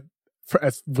unfortunate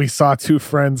as we saw two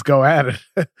friends go at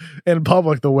it in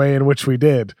public the way in which we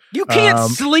did. You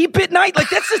can't sleep at night. Like,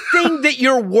 that's the thing that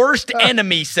your worst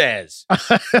enemy says.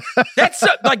 That's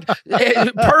like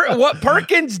what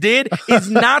Perkins did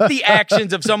is not the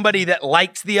actions of somebody that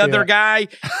likes the other guy.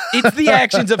 It's the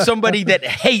actions of somebody that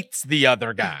hates the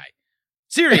other guy.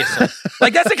 Seriously.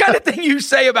 Like, that's the kind of thing you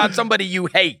say about somebody you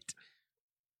hate.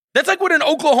 That's like what an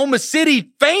Oklahoma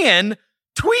City fan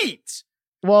tweets.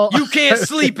 Well, you can't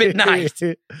sleep at night.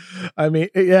 I mean,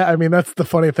 that's the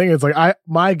funny thing. It's like,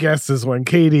 my guess is when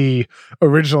KD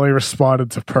originally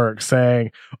responded to Perk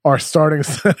saying our starting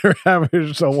center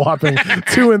averaged a whopping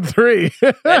 2 and 3.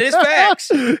 That is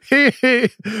facts.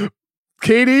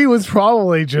 KD was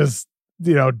probably just,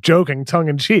 you know, joking tongue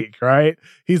in cheek, right?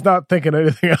 He's not thinking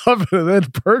anything of it. And then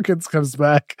Perkins comes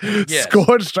back,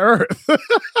 scorched earth.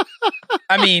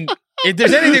 I mean, if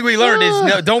there's anything we learned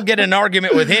is don't get in an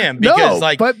argument with him because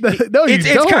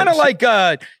it's kind of like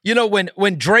you know,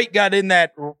 when Drake got in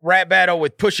that rap battle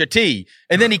with Pusha T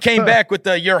and then he came back with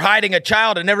the "you're hiding a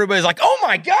child" and everybody's like, "Oh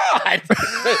my god!"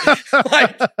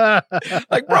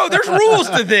 like bro, there's rules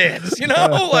to this, you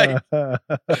know? Like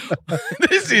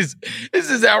this is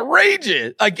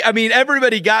outrageous. Like, I mean,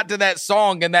 everybody got to that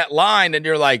song and that line, and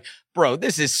you're like, bro,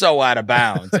 this is so out of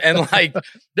bounds. And like,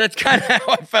 that's kind of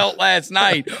how I felt last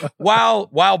night. While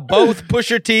both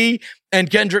Pusha T and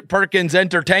Kendrick Perkins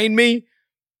entertained me,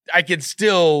 I could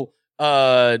still,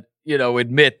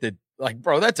 admit that, like,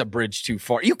 bro, that's a bridge too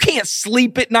far. You can't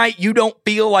sleep at night. You don't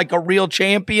feel like a real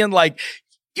champion. Like,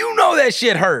 you know, that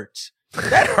shit hurts.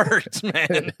 That hurts,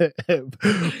 man.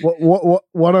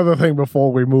 One other thing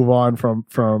before we move on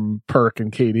from Perk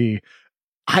and KD,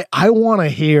 I want to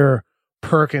hear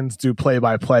Perkins do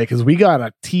play-by-play because we got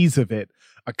a tease of it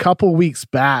a couple weeks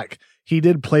back. He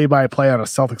did play-by-play on a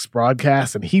Celtics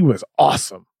broadcast, and he was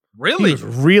awesome. Really? He was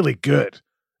really good.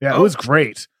 Yeah, It was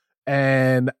great.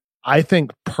 And I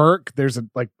think Perk,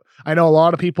 I know a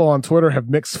lot of people on Twitter have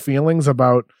mixed feelings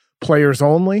about players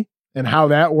only and how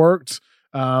that worked.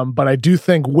 But I do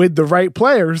think with the right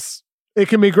players, it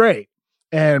can be great.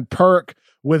 And Perk,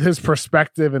 with his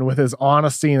perspective and with his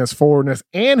honesty and his forwardness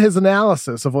and his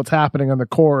analysis of what's happening on the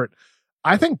court,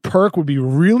 I think Perk would be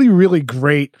really, really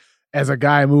great as a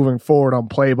guy moving forward on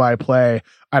play-by-play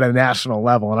at a national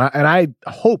level. And I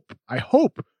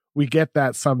hope we get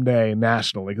that someday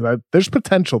nationally because there's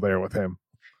potential there with him.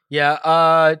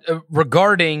 Yeah.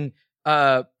 Regarding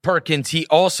Perkins, he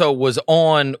also was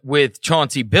on with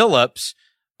Chauncey Billups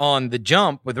on The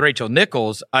Jump with Rachel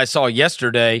Nichols, I saw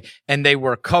yesterday, and they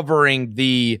were covering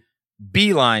the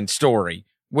Beeline story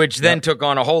which then took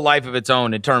on a whole life of its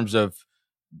own in terms of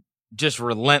just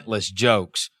relentless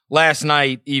jokes. Last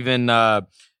night, even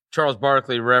Charles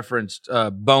Barkley referenced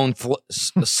Bone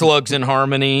Slugs in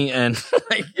Harmony and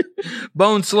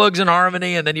Bone Slugs in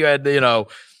Harmony, and then you had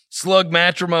Slug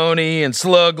Matrimony and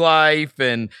Slug Life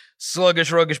and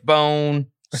Sluggish Ruggish Bone,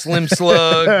 Slim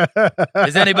Slug.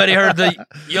 Has anybody heard the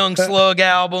Young Slug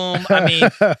album? I mean,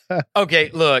 okay,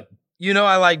 look,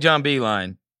 I like John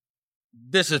Beeline.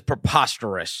 This is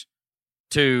preposterous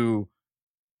to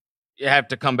have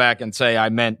to come back and say I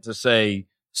meant to say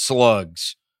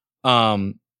slugs.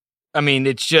 I mean,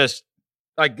 it's just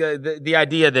like the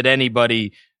idea that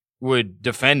anybody would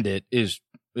defend it is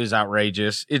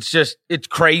outrageous. It's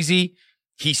crazy.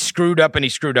 He screwed up and he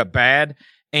screwed up bad.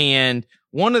 And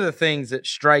one of the things that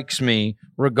strikes me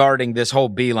regarding this whole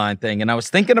Beeline thing, and I was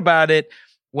thinking about it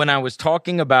when I was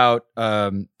talking about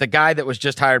the guy that was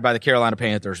just hired by the Carolina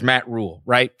Panthers, Matt Rule,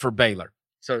 right, for Baylor.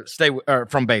 So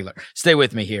from Baylor. Stay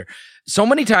with me here. So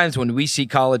many times when we see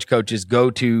college coaches go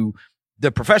to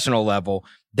the professional level,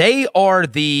 they are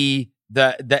the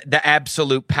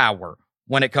absolute power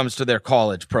when it comes to their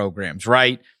college programs,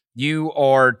 right? You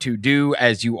are to do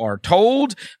as you are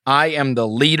told. I am the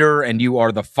leader and you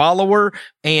are the follower.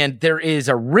 And there is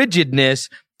a rigidness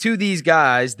to these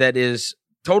guys that is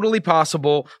totally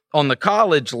possible on the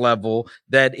college level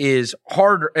that is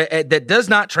harder, that does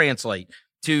not translate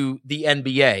to the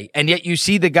NBA. And yet you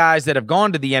see the guys that have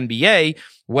gone to the NBA,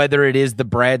 whether it is the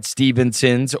Brad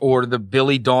Stevensons or the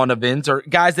Billy Donovans or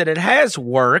guys that it has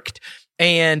worked,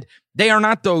 and they are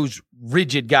not those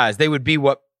rigid guys. They would be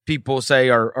what people say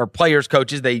are players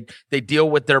coaches. They deal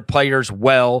with their players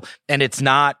well, and it's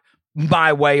not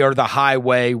my way or the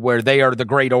highway where they are the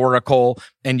great oracle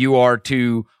and you are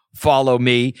to follow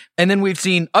me. And then we've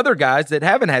seen other guys that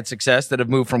haven't had success that have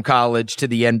moved from college to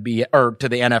the NBA or to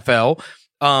the NFL.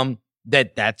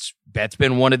 That's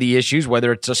been one of the issues,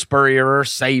 whether it's a Spurrier or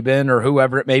Saban or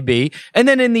whoever it may be. And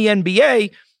then in the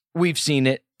NBA, we've seen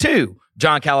it too.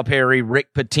 John Calipari,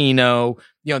 Rick Pitino,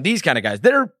 these kind of guys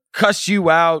that are cuss you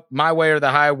out my way or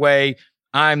the highway.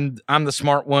 I'm the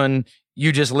smart one.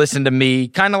 You just listen to me,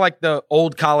 kind of like the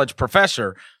old college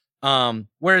professor.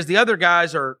 Whereas the other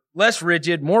guys are less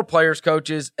rigid, more players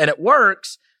coaches, and it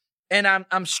works. And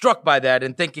I'm struck by that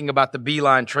and thinking about the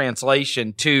Beeline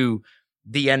translation to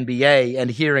the NBA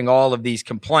and hearing all of these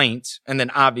complaints. And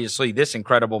then obviously this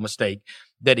incredible mistake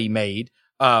that he made,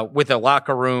 with a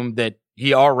locker room that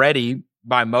he already,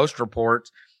 by most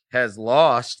reports, has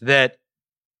lost. That,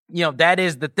 that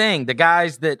is the thing. The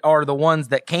guys that are the ones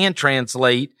that can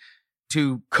translate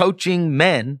to coaching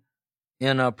men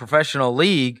in a professional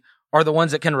league are the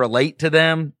ones that can relate to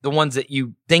them, the ones that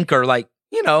you think are like,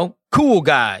 cool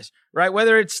guys, right?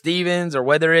 Whether it's Stevens or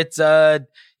whether it's,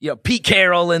 Pete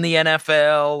Carroll in the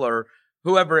NFL or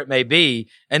whoever it may be.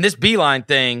 And this Beeline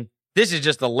thing, this is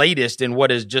just the latest in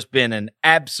what has just been an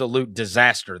absolute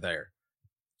disaster there.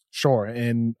 Sure.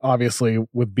 And obviously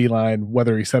with Beeline,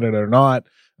 whether he said it or not,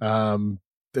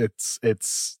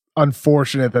 it's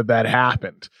unfortunate that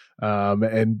happened.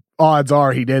 And odds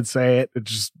are he did say it. It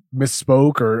just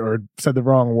misspoke or said the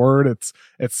wrong word.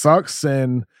 It sucks.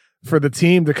 And for the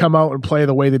team to come out and play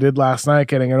the way they did last night,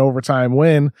 getting an overtime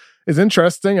win, is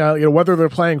interesting. Whether they're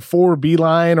playing for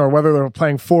Beeline or whether they're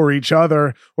playing for each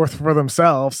other or for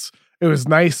themselves, it was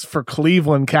nice for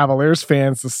Cleveland Cavaliers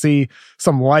fans to see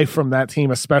some life from that team,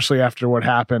 especially after what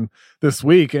happened this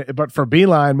week. But for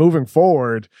Beeline moving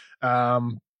forward,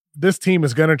 this team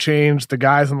is going to change. The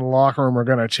guys in the locker room are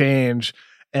going to change.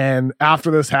 And after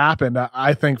this happened,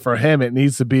 I think for him, it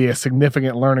needs to be a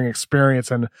significant learning experience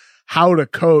and how to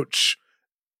coach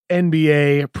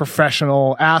NBA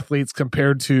professional athletes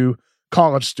compared to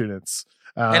college students.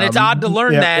 And it's odd to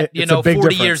learn that,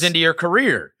 40 years into your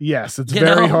career. Yes, it's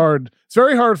very hard. It's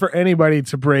very hard for anybody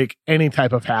to break any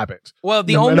type of habit. Well,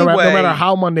 no matter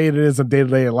how mundane it is in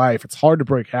day-to-day life, it's hard to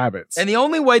break habits. And the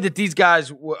only way that these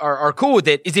guys are cool with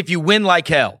it is if you win like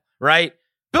hell, right?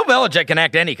 Bill Belichick can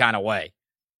act any kind of way,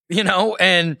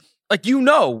 and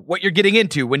what you're getting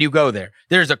into when you go there.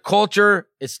 There's a culture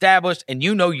established and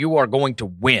you are going to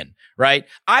win, right?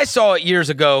 I saw it years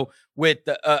ago with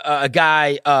a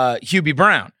guy, Hubie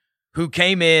Brown, who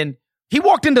came in. He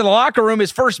walked into the locker room,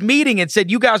 his first meeting, and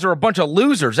said, "You guys are a bunch of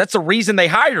losers. That's the reason they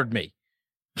hired me."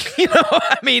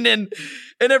 And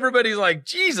everybody's like,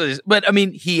 Jesus. But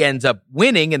he ends up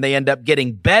winning and they end up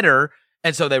getting better.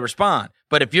 And so they respond.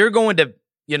 But if you're going to,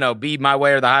 be my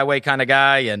way or the highway kind of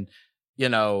guy and,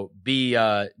 be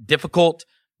difficult,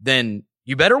 then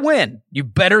you better win. You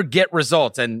better get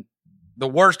results. And the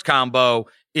worst combo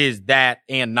is that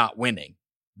and not winning.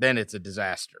 Then it's a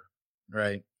disaster,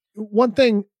 right? One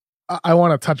thing I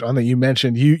want to touch on that. You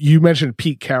mentioned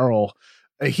Pete Carroll.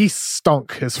 He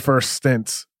stunk his first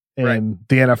stint in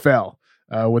the NFL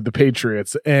with the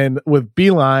Patriots, and with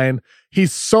Beeline,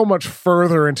 he's so much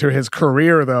further into his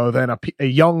career though than a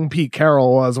young Pete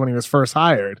Carroll was when he was first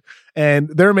hired. And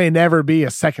there may never be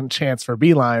a second chance for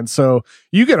Beeline. So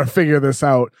you got to figure this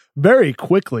out very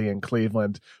quickly in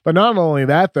Cleveland. But not only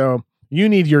that, though, you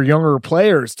need your younger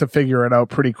players to figure it out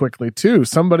pretty quickly, too.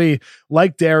 Somebody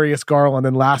like Darius Garland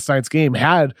in last night's game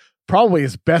had probably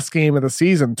his best game of the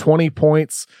season, 20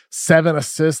 points, 7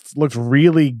 assists, looked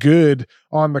really good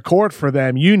on the court for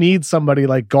them. You need somebody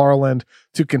like Garland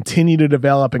to continue to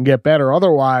develop and get better.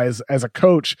 Otherwise, as a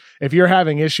coach, if you're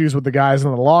having issues with the guys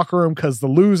in the locker room because the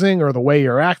losing or the way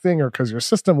you're acting or because your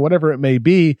system, whatever it may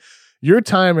be, your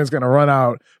time is going to run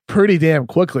out pretty damn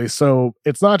quickly. So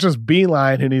it's not just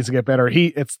Beeline who needs to get better.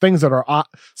 It's things that are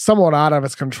somewhat out of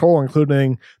his control,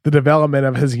 including the development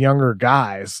of his younger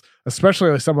guys,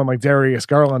 especially someone like Darius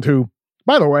Garland, who,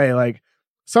 by the way, like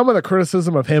some of the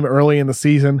criticism of him early in the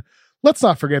season, let's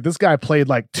not forget this guy played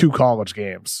like 2 college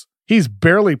games. He's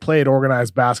barely played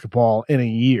organized basketball in a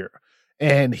year.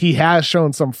 And he has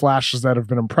shown some flashes that have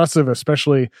been impressive,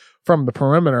 especially from the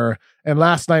perimeter. And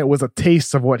last night was a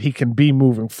taste of what he can be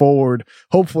moving forward,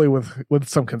 hopefully with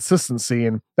some consistency.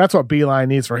 And that's what Beeline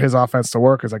needs for his offense to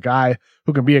work, as a guy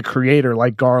who can be a creator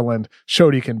like Garland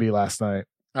showed he can be last night.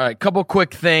 All right, couple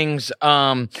quick things.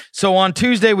 So on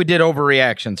Tuesday, we did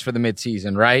overreactions for the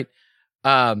midseason, right?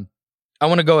 I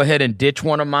want to go ahead and ditch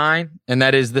one of mine, and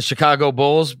that is the Chicago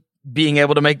Bulls being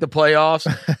able to make the playoffs.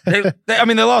 They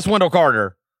lost Wendell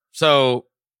Carter. So,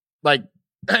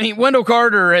 Wendell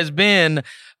Carter has been,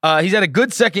 he's had a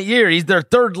good second year. He's their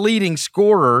 3rd leading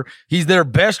scorer. He's their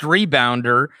best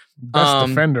rebounder. Best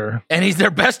defender. And he's their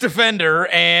best defender,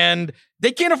 and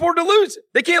they can't afford to lose.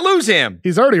 They can't lose him.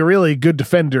 He's already a really good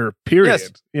defender, period.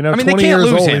 Yes. 20 they can't years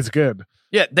lose old, him. he's good.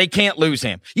 Yeah, they can't lose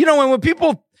him. And when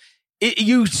people,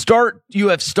 you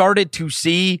have started to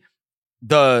see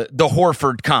the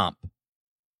Horford comp.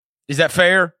 Is that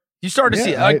fair? You started to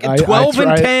see 12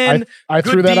 and 10. I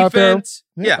threw that defense.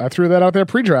 out there. I threw that out there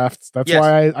pre-draft. That's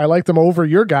why I liked him over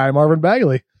your guy, Marvin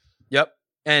Bagley. Yep.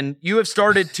 And you have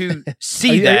started to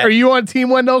see that. Are you on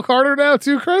Team Wendell Carter now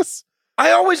too, Chris?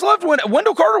 I always loved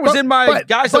Wendell Carter was in my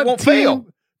guys that won't fail.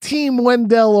 Team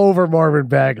Wendell over Marvin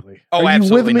Bagley. Oh, Are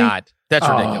absolutely you with me? not. That's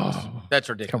ridiculous. That's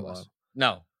ridiculous.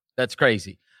 No, that's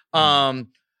crazy.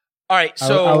 All right,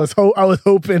 so I was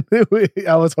hoping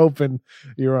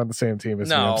you were on the same team as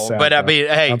me. No, sad, but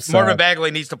hey, Marvin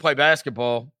Bagley needs to play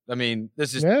basketball.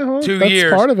 This is 2 that's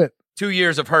years. Part of it. 2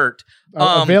 years of hurt.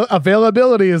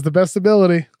 Availability is the best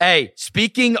ability. Hey,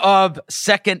 speaking of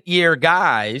second-year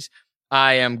guys,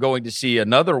 I am going to see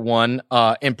another one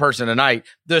in person tonight.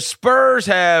 The Spurs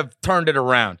have turned it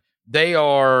around. They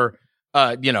are,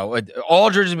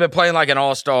 Aldridge has been playing like an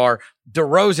all-star.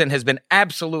 DeRozan has been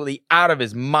absolutely out of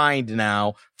his mind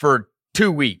now for 2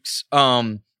 weeks.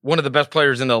 One of the best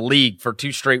players in the league for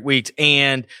 2 straight weeks.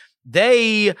 And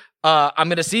they, I'm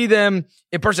going to see them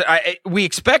in person. We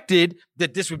expected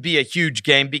that this would be a huge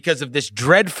game because of this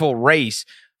dreadful race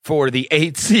for the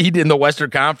 8th seed in the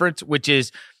Western Conference, which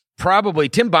is probably,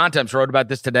 Tim Bontemps wrote about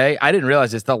this today. I didn't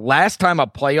realize this. The last time a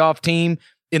playoff team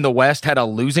in the West had a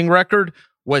losing record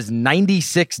was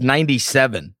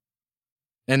 96-97.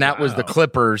 And that was the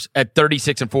Clippers at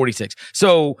 36 and 46.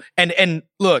 So, and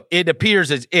look, it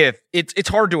appears as if it's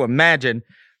hard to imagine.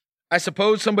 I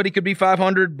suppose somebody could be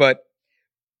 500, but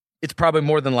it's probably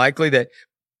more than likely that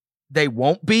they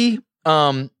won't be.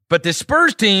 But the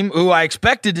Spurs team, who I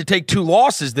expected to take 2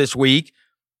 losses this week,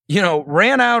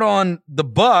 ran out on the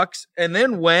Bucks and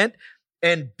then went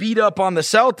and beat up on the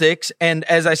Celtics. And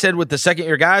as I said with the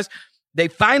second-year guys, they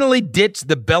finally ditched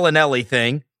the Bellinelli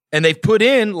thing. And they've put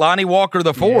in Lonnie Walker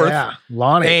IV. Yeah,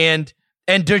 Lonnie. And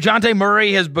DeJounte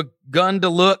Murray has begun to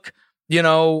look,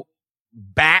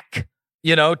 back,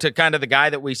 to kind of the guy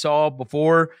that we saw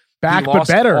before. Back, but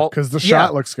better, because the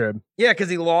shot looks good. Yeah, because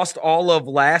he lost all of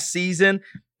last season.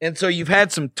 And so you've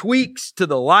had some tweaks to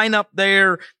the lineup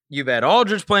there. You've had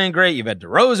Aldridge playing great. You've had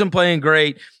DeRozan playing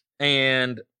great.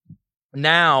 And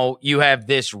now you have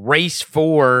this race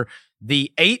for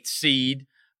the 8th seed.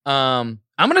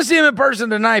 I'm going to see him in person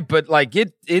tonight, but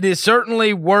it is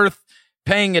certainly worth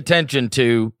paying attention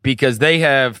to because they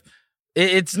have,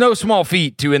 it's no small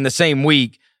feat to in the same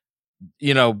week,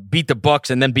 beat the Bucks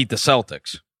and then beat the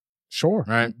Celtics. Sure.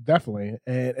 Right. Definitely.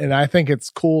 And I think it's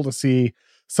cool to see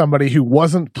somebody who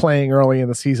wasn't playing early in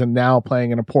the season now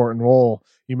playing an important role.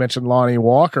 You mentioned Lonnie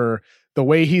Walker, the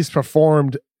way he's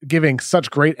performed, giving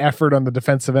such great effort on the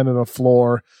defensive end of the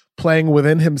floor, playing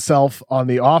within himself on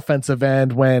the offensive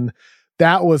end when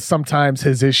that was sometimes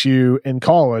his issue in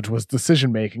college, was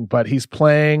decision making, but he's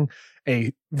playing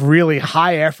a really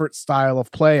high effort style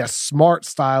of play, a smart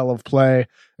style of play.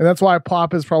 And that's why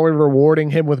Pop is probably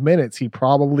rewarding him with minutes. He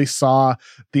probably saw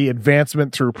the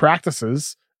advancement through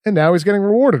practices, and now he's getting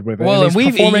rewarded with it. Well, and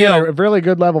he's performing at a really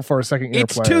good level for a second-year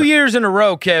player. It's 2 years in a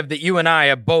row, Kev, that you and I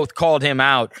have both called him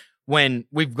out when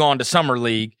we've gone to Summer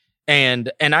League.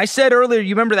 And I said earlier,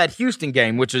 you remember that Houston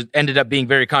game, which ended up being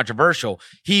very controversial.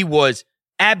 He was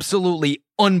absolutely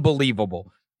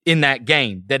unbelievable in that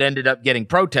game that ended up getting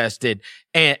protested.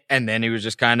 And then he was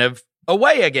just kind of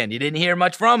away again. You didn't hear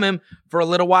much from him for a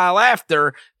little while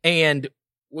after. And,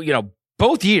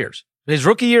 both years, his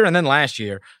rookie year and then last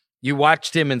year, you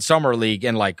watched him in Summer League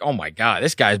and like, oh my God,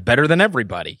 this guy's better than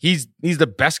everybody. He's the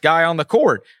best guy on the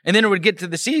court. And then it would get to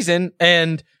the season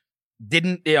and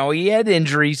he had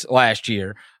injuries last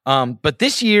year. But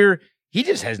this year, he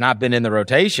just has not been in the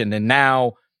rotation. And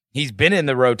now he's been in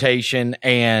the rotation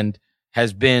and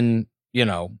has been,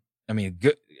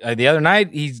 good. The other night,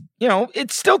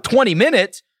 it's still 20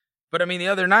 minutes. But the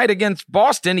other night against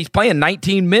Boston, he's playing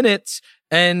 19 minutes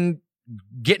and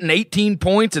getting 18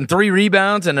 points and 3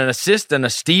 rebounds and an assist and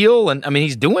a steal. And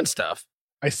he's doing stuff.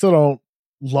 I still don't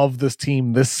love this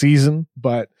team this season,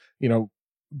 but,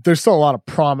 there's still a lot of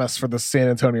promise for the San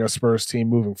Antonio Spurs team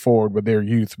moving forward with their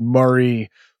youth. Murray,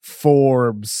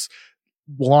 Forbes,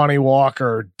 Lonnie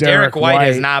Walker, Derek White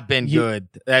has not been good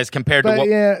as compared to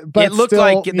what but it looked still,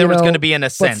 like there was going to be an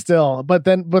ascent. But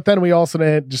then we also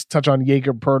didn't just touch on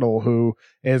Jakob Poeltl, who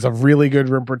is a really good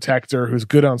rim protector, who's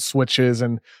good on switches.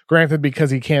 And granted,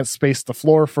 because he can't space the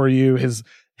floor for you, his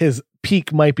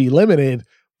peak might be limited,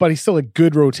 but he's still a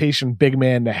good rotation big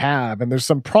man to have. And there's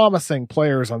some promising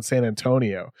players on San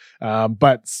Antonio.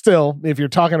 But still, if you're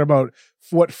talking about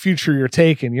what future you're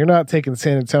taking, you're not taking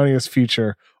San Antonio's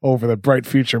future over the bright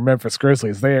future Memphis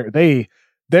Grizzlies. They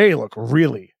look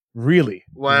really, really,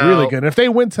 really good. And if they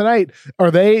win tonight, are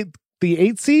they the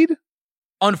 8th seed?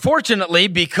 Unfortunately,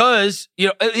 because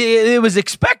it was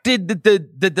expected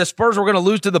that the Spurs were going to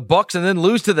lose to the Bucks and then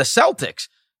lose to the Celtics.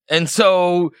 And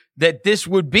so that this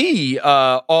would be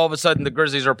all of a sudden the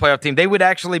Grizzlies are a playoff team. They would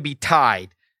actually be tied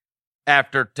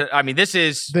after. This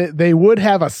is they would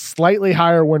have a slightly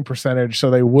higher win percentage, so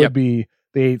they would be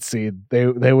the 8th seed.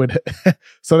 They would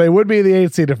so they would be the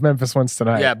 8th seed if Memphis wins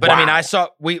tonight. Yeah, but wow.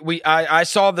 I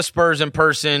saw the Spurs in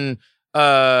person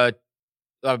about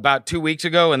 2 weeks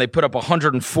ago, and they put up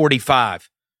 145.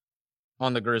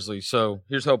 On the Grizzlies, so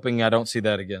here's hoping I don't see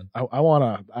that again. I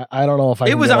don't know if I.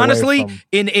 It was honestly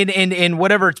in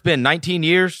whatever it's been 19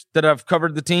 years that I've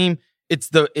covered the team. It's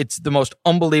the most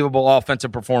unbelievable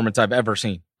offensive performance I've ever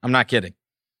seen. I'm not kidding.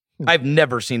 I've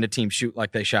never seen a team shoot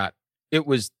like they shot. It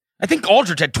was. I think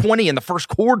Aldridge had 20 in the first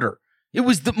quarter. It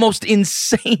was the most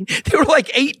insane. They were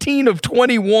like 18 of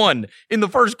 21 in the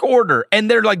first quarter, and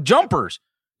they're like jumpers.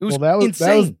 It was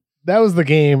insane. That was the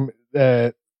game.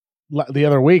 The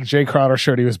other week, Jay Crowder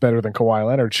showed he was better than Kawhi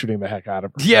Leonard shooting the heck out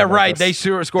of him. Yeah, right. They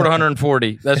scored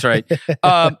 140. That's right.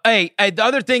 Hey, the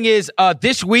other thing is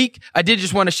this week, I did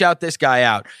just want to shout this guy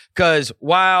out because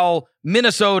while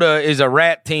Minnesota is a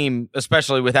rat team,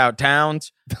 especially without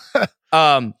Towns,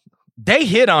 they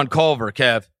hit on Culver,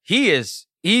 Kev. He's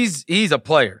a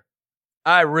player.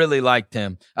 I really liked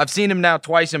him. I've seen him now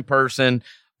twice in person.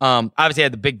 Obviously, I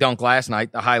had the big dunk last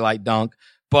night, the highlight dunk,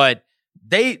 but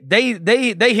They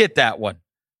hit that one.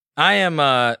 I'm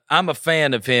a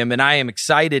fan of him, and I am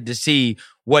excited to see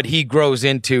what he grows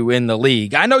into in the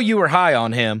league. I know you were high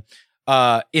on him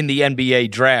in the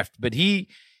NBA draft, but he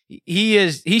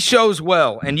shows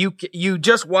well, and you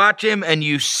just watch him and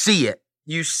you see it.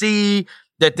 You see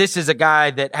that this is a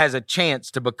guy that has a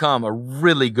chance to become a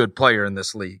really good player in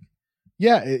this league.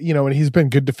 Yeah, and he's been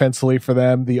good defensively for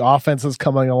them. The offense is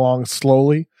coming along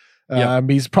slowly. Yep.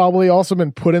 He's probably also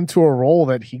been put into a role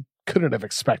that he couldn't have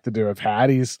expected to have had.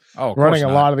 He's running a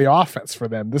lot of the offense for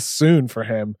them this soon for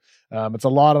him. It's a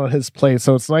lot on his plate.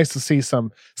 So it's nice to see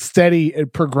some steady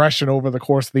progression over the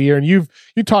course of the year. And you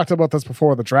talked about this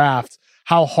before the draft,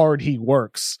 how hard he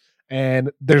works.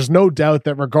 And there's no doubt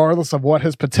that regardless of what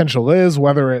his potential is,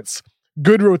 whether it's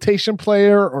good rotation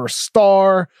player or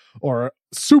star or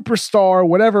superstar,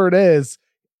 whatever it is,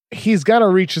 he's got to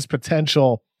reach his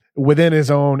potential within his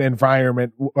own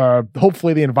environment.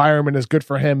 Hopefully the environment is good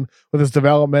for him with his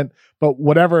development, but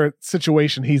whatever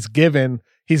situation he's given,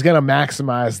 he's going to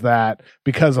maximize that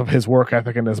because of his work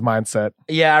ethic and his mindset.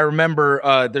 Yeah, I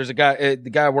remember there's a guy, the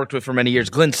guy I worked with for many years,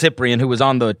 Glenn Cyprian, who was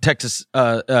on the Texas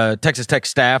Tech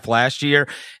staff last year.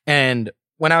 And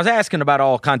when I was asking about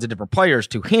all kinds of different players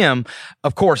to him,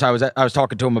 of course, I was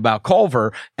talking to him about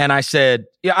Culver, and I said,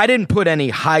 yeah, I didn't put any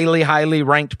highly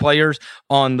ranked players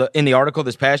in the article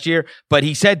this past year, but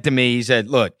he said to me, he said,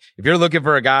 look, if you're looking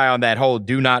for a guy on that whole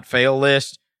do not fail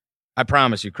list, I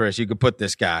promise you, Chris, you could put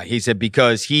this guy. He said,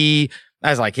 because I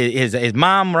was like, his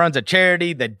mom runs a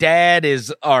charity, the dad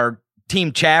is our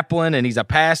team chaplain, and he's a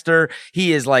pastor.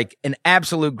 He is like an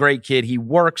absolute great kid. He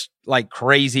works like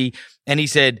crazy, and he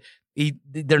said,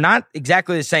 they're not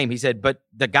exactly the same. He said, but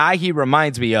the guy he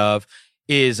reminds me of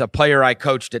is a player I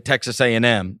coached at Texas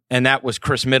A&M, and that was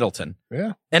Chris Middleton.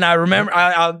 Yeah. And I remember,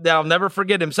 I'll never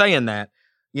forget him saying that,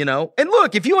 you know. And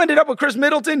look, if you ended up with Chris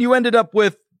Middleton, you ended up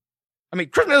with,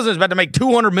 Chris Middleton is about to make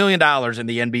 $200 million in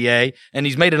the NBA, and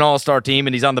he's made an all-star team,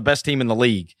 and he's on the best team in the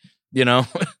league. You know,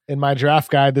 in my draft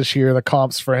guide this year, the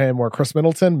comps for him were Chris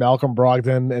Middleton, Malcolm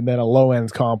Brogdon, and then a low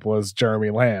end comp was Jeremy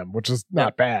Lamb, which is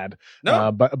not bad.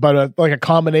 No. But like a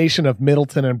combination of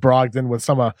Middleton and Brogdon with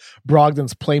some of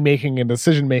Brogdon's playmaking and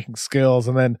decision making skills,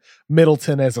 and then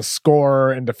Middleton as a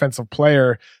scorer and defensive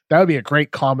player, that would be a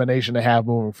great combination to have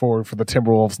moving forward for the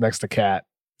Timberwolves next to Cat.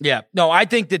 Yeah, no, I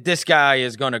think that this guy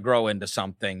is going to grow into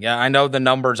something. Yeah, I know the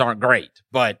numbers aren't great,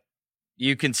 but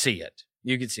you can see it.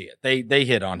 You can see it. They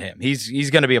hit on him. He's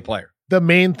going to be a player. The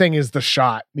main thing is the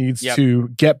shot needs to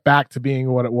get back to being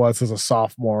what it was as a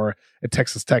sophomore at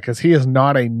Texas Tech, because he is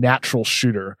not a natural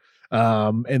shooter.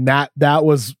 And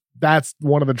that's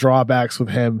one of the drawbacks with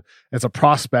him as a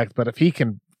prospect. But if he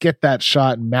can get that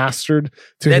shot mastered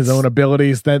to his own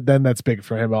abilities, then that's big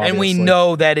for him. Obviously. And we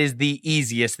know that is the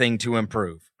easiest thing to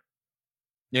improve.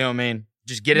 You know what I mean?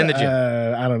 Just get in the gym.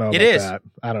 I don't know. That.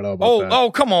 I don't know about that.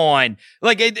 Oh, come on!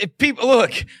 Like people,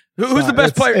 look, who's the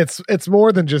best player? It's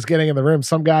more than just getting in the rim.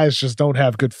 Some guys just don't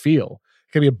have good feel.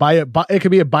 It could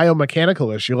be a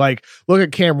biomechanical issue. Like look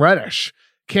at Cam Reddish.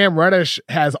 Cam Reddish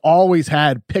has always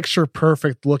had picture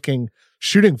perfect looking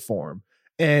shooting form,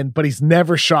 but he's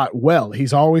never shot well.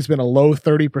 He's always been a low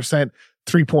 30%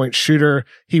 3-point shooter.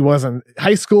 He was in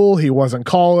high school, he was in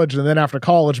college, and then after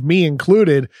college, me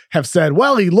included, have said,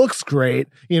 well, he looks great.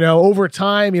 You know, over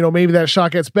time, you know, maybe that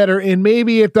shot gets better, and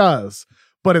maybe it does.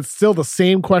 But it's still the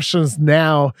same questions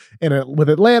now with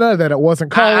Atlanta that it was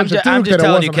in college, I'm just that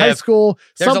it was in Kev, high school.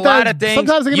 There's a lot of things.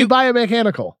 Sometimes it can be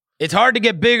biomechanical. It's hard to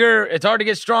get bigger. It's hard to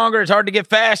get stronger. It's hard to get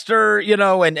faster, you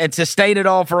know, and sustain it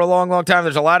all for a long, long time.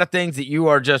 There's a lot of things that you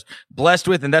are just blessed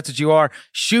with, and that's what you are.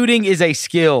 Shooting is a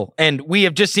skill, and we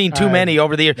have just seen too many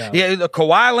over the years. No. Yeah,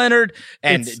 Kawhi Leonard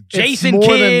and Jason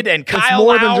Kidd and Kyle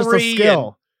Lowry. It's more than just a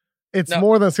skill. It's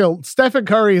more than skill. Stephen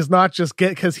Curry is not just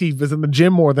because he was in the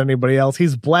gym more than anybody else.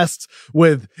 He's blessed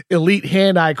with elite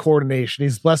hand-eye coordination.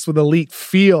 He's blessed with elite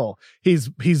feel. He's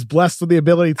blessed with the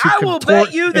ability to I will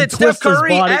bet you that Steph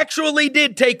Curry actually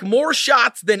did take more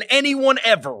shots than anyone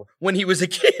ever when he was a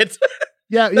kid.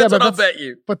 That's what I'll bet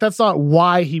you. But that's not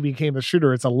why he became a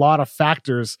shooter. It's a lot of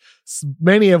factors,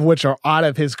 many of which are out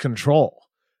of his control.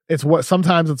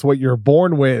 Sometimes it's what you're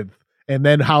born with, and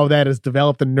then how that is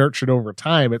developed and nurtured over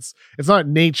time. It's not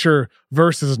nature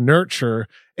versus nurture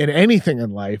in anything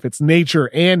in life. It's nature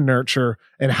and nurture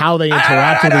and how they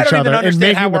interact with each other and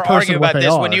making the person what they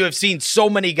are. When you have seen so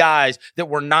many guys that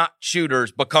were not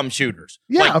shooters become shooters.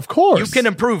 Yeah, of course. You can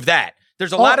improve that.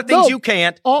 There's a lot of things you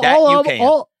can't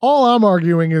all I'm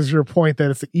arguing is your point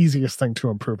that it's the easiest thing to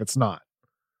improve. It's not.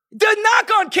 The knock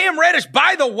on Cam Reddish,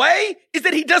 by the way, is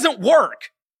that he doesn't work.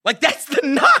 Like, that's the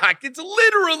knock. It's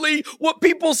literally what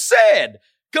people said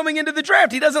coming into the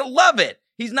draft. He doesn't love it.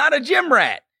 He's not a gym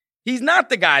rat. He's not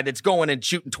the guy that's going and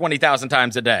shooting 20,000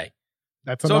 times a day.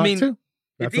 That's a knock too.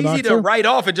 It's easy to write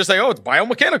off and just say, oh, it's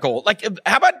biomechanical. Like,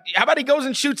 how about he goes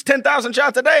and shoots 10,000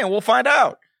 shots a day and we'll find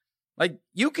out. Like,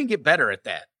 you can get better at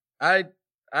that.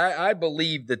 I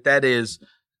believe that is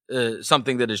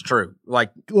something that is true.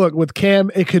 Like, look, with Cam,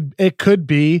 it could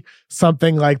be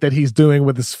something like that he's doing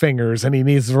with his fingers, and he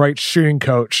needs the right shooting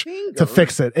coach to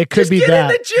fix it. It could be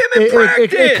that. In the gym and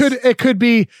practice. It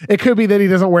could be that he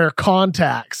doesn't wear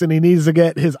contacts and he needs to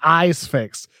get his eyes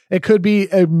fixed. It could be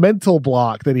a mental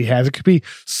block that he has. It could be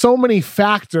so many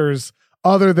factors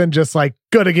other than just like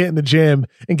gotta get in the gym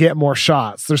and get more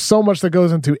shots. There's so much that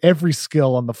goes into every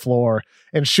skill on the floor,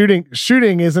 and shooting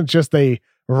isn't just a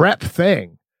rep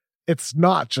thing. It's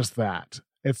not just that.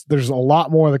 There's a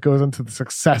lot more that goes into the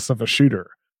success of a shooter.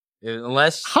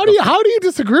 How do you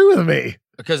disagree with me?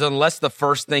 Because unless the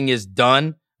first thing is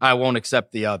done, I won't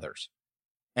accept the others.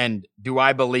 And do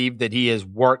I believe that he has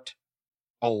worked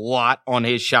a lot on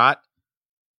his shot?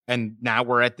 And now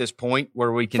we're at this point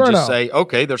where we can just say,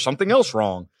 okay, there's something else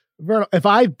wrong. If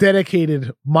I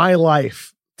dedicated my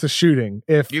life to shooting,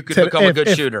 you could become a good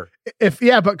shooter.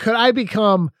 But could I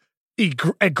become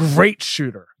a great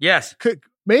shooter. Yes.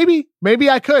 Maybe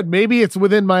I could. Maybe it's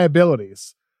within my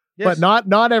abilities. Yes. But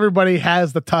not everybody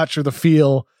has the touch or the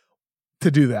feel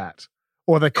to do that.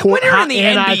 Or the when you're in the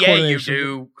NBA, you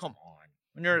do. Come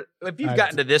on. If you've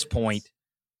gotten to this point,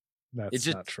 that's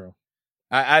not true.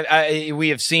 We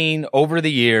have seen over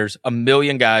the years a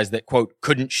million guys that, quote,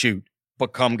 couldn't shoot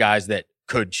become guys that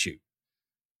could shoot.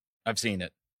 I've seen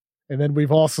it. And then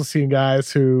we've also seen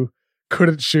guys who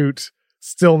couldn't shoot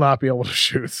still not be able to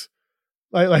shoot.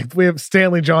 Like we have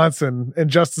Stanley Johnson and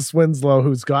Justice Winslow,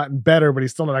 who's gotten better, but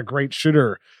he's still not a great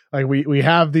shooter. Like we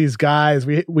have these guys.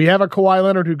 We have a Kawhi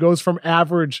Leonard who goes from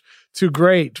average to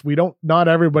great. Not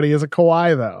everybody is a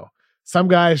Kawhi though. Some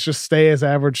guys just stay as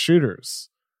average shooters.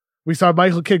 We saw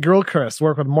Michael Kidd-Gilchrist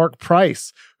work with Mark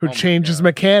Price, who changes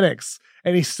mechanics,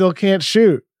 and he still can't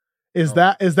shoot. Is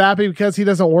that because he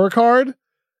doesn't work hard?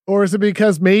 Or is it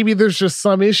because maybe there's just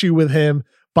some issue with him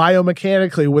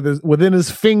biomechanically within his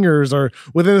fingers or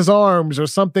within his arms or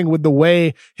something with the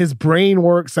way his brain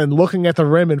works and looking at the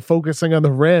rim and focusing on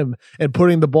the rim and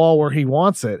putting the ball where he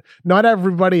wants it? Not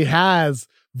everybody has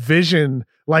vision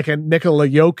like a Nikola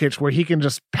Jokic where he can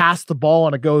just pass the ball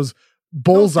and it goes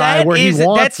bullseye where he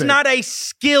wants that's it. That's not a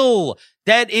skill.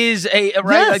 That is right.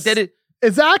 Yes, like that is,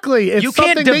 exactly. It's you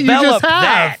can't something develop that you just have.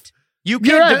 that. You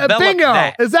can't develop bingo.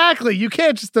 that. Exactly. You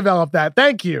can't just develop that.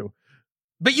 Thank you.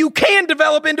 But you can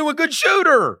develop into a good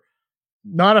shooter.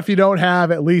 Not if you don't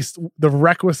have at least the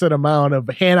requisite amount of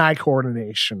hand-eye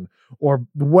coordination or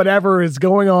whatever is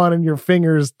going on in your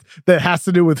fingers that has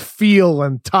to do with feel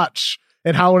and touch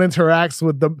and how it interacts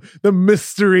with the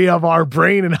mystery of our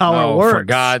brain and how it works. For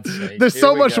God's sake. There's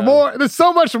so much more. There's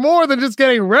so much more than just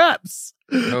getting reps.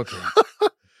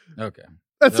 Okay.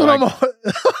 That's what I'm on.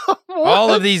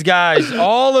 All of these guys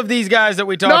that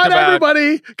we talked about. Not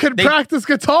everybody can practice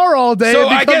guitar all day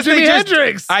and become Jimi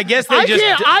Hendrix. I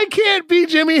can't be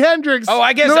Jimi Hendrix. Oh,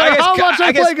 I guess how much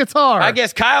I play guitar. I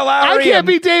guess Kyle Lowry. I can't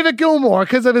be David Gilmour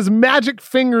because of his magic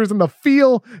fingers and the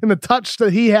feel and the touch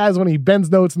that he has when he bends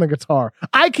notes in the guitar.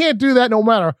 I can't do that no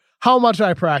matter how much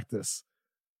I practice.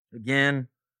 Again,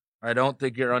 I don't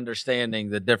think you're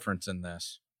understanding the difference in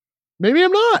this. Maybe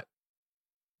I'm not.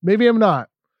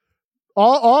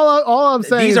 All I'm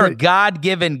saying these are that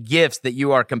God-given gifts that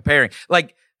you are comparing.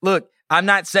 Like, look, I'm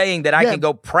not saying that I can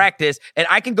go practice and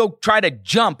I can go try to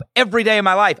jump every day of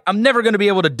my life. I'm never going to be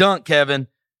able to dunk, Kevin.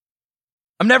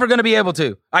 I'm never going to be able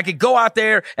to. I could go out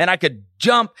there and I could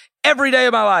jump every day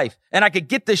of my life and I could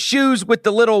get the shoes with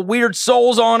the little weird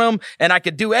soles on them and I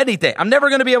could do anything. I'm never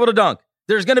going to be able to dunk.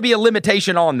 There's going to be a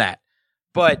limitation on that.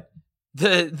 But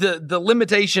the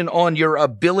limitation on your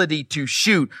ability to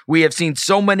shoot, we have seen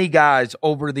so many guys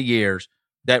over the years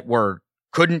that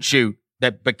couldn't shoot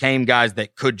that became guys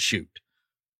that could shoot.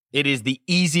 It is the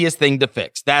easiest thing to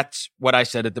fix. That's what I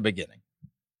said at the beginning.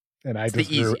 And I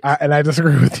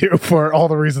disagree with you for all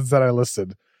the reasons that I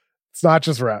listed. It's not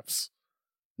just reps.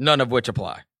 None of which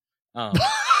apply. I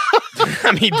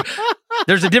mean,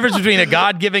 there's a difference between a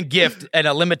God-given gift and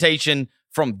a limitation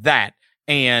from that.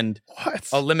 And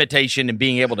a limitation in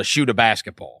being able to shoot a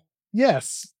basketball.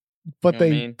 Yes, but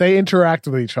they interact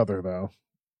with each other, though.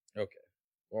 Okay,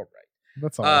 all right.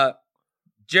 That's all.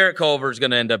 Jarrett Culver is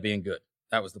going to end up being good.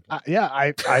 That was the point.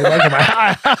 I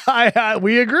like him.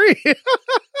 We agree.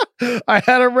 I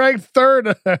had him ranked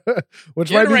third,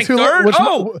 which might be too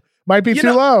low. Might be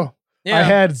too low. Yeah. I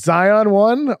had Zion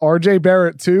 1, RJ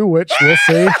Barrett 2, which we'll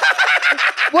see.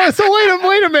 Well, so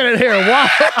wait a minute here. Wow.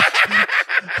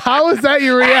 How is that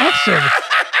your reaction?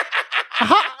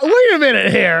 Wait a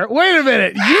minute here. Wait a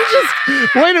minute.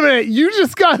 You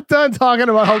just got done talking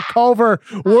about how Culver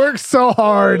works so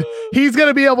hard. He's going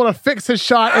to be able to fix his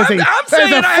shot as a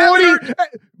 40.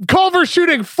 Culver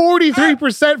shooting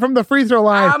 43% from the free throw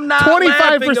line. I'm not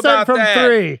 25% from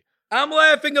three. I'm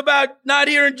laughing about not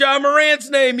hearing Ja Morant's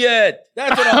name yet.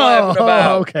 That's what I'm laughing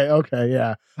about. Okay,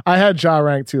 yeah. I had Ja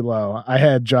ranked too low. I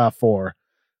had Ja 4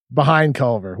 behind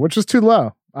Culver, which is too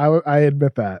low. I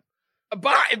admit that.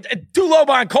 Too low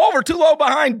behind Culver, too low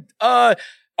behind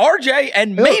RJ,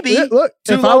 and maybe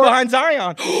too low behind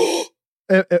Zion.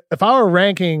 If I were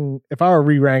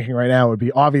re-ranking right now, it would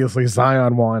be obviously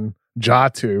Zion 1, Ja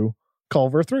 2,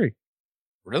 Culver 3.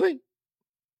 Really?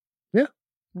 Yeah.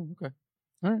 Okay.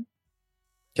 All right.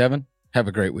 Kevin, have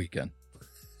a great weekend.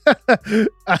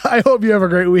 I hope you have a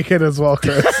great weekend as well,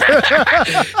 Chris.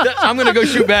 I'm going to go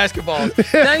shoot basketball.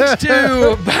 Thanks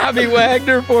to Bobby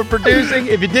Wagner for producing.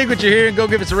 If you dig what you're hearing, go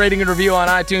give us a rating and review on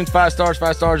iTunes. 5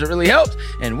 stars. It really helps.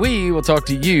 And we will talk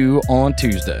to you on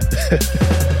Tuesday.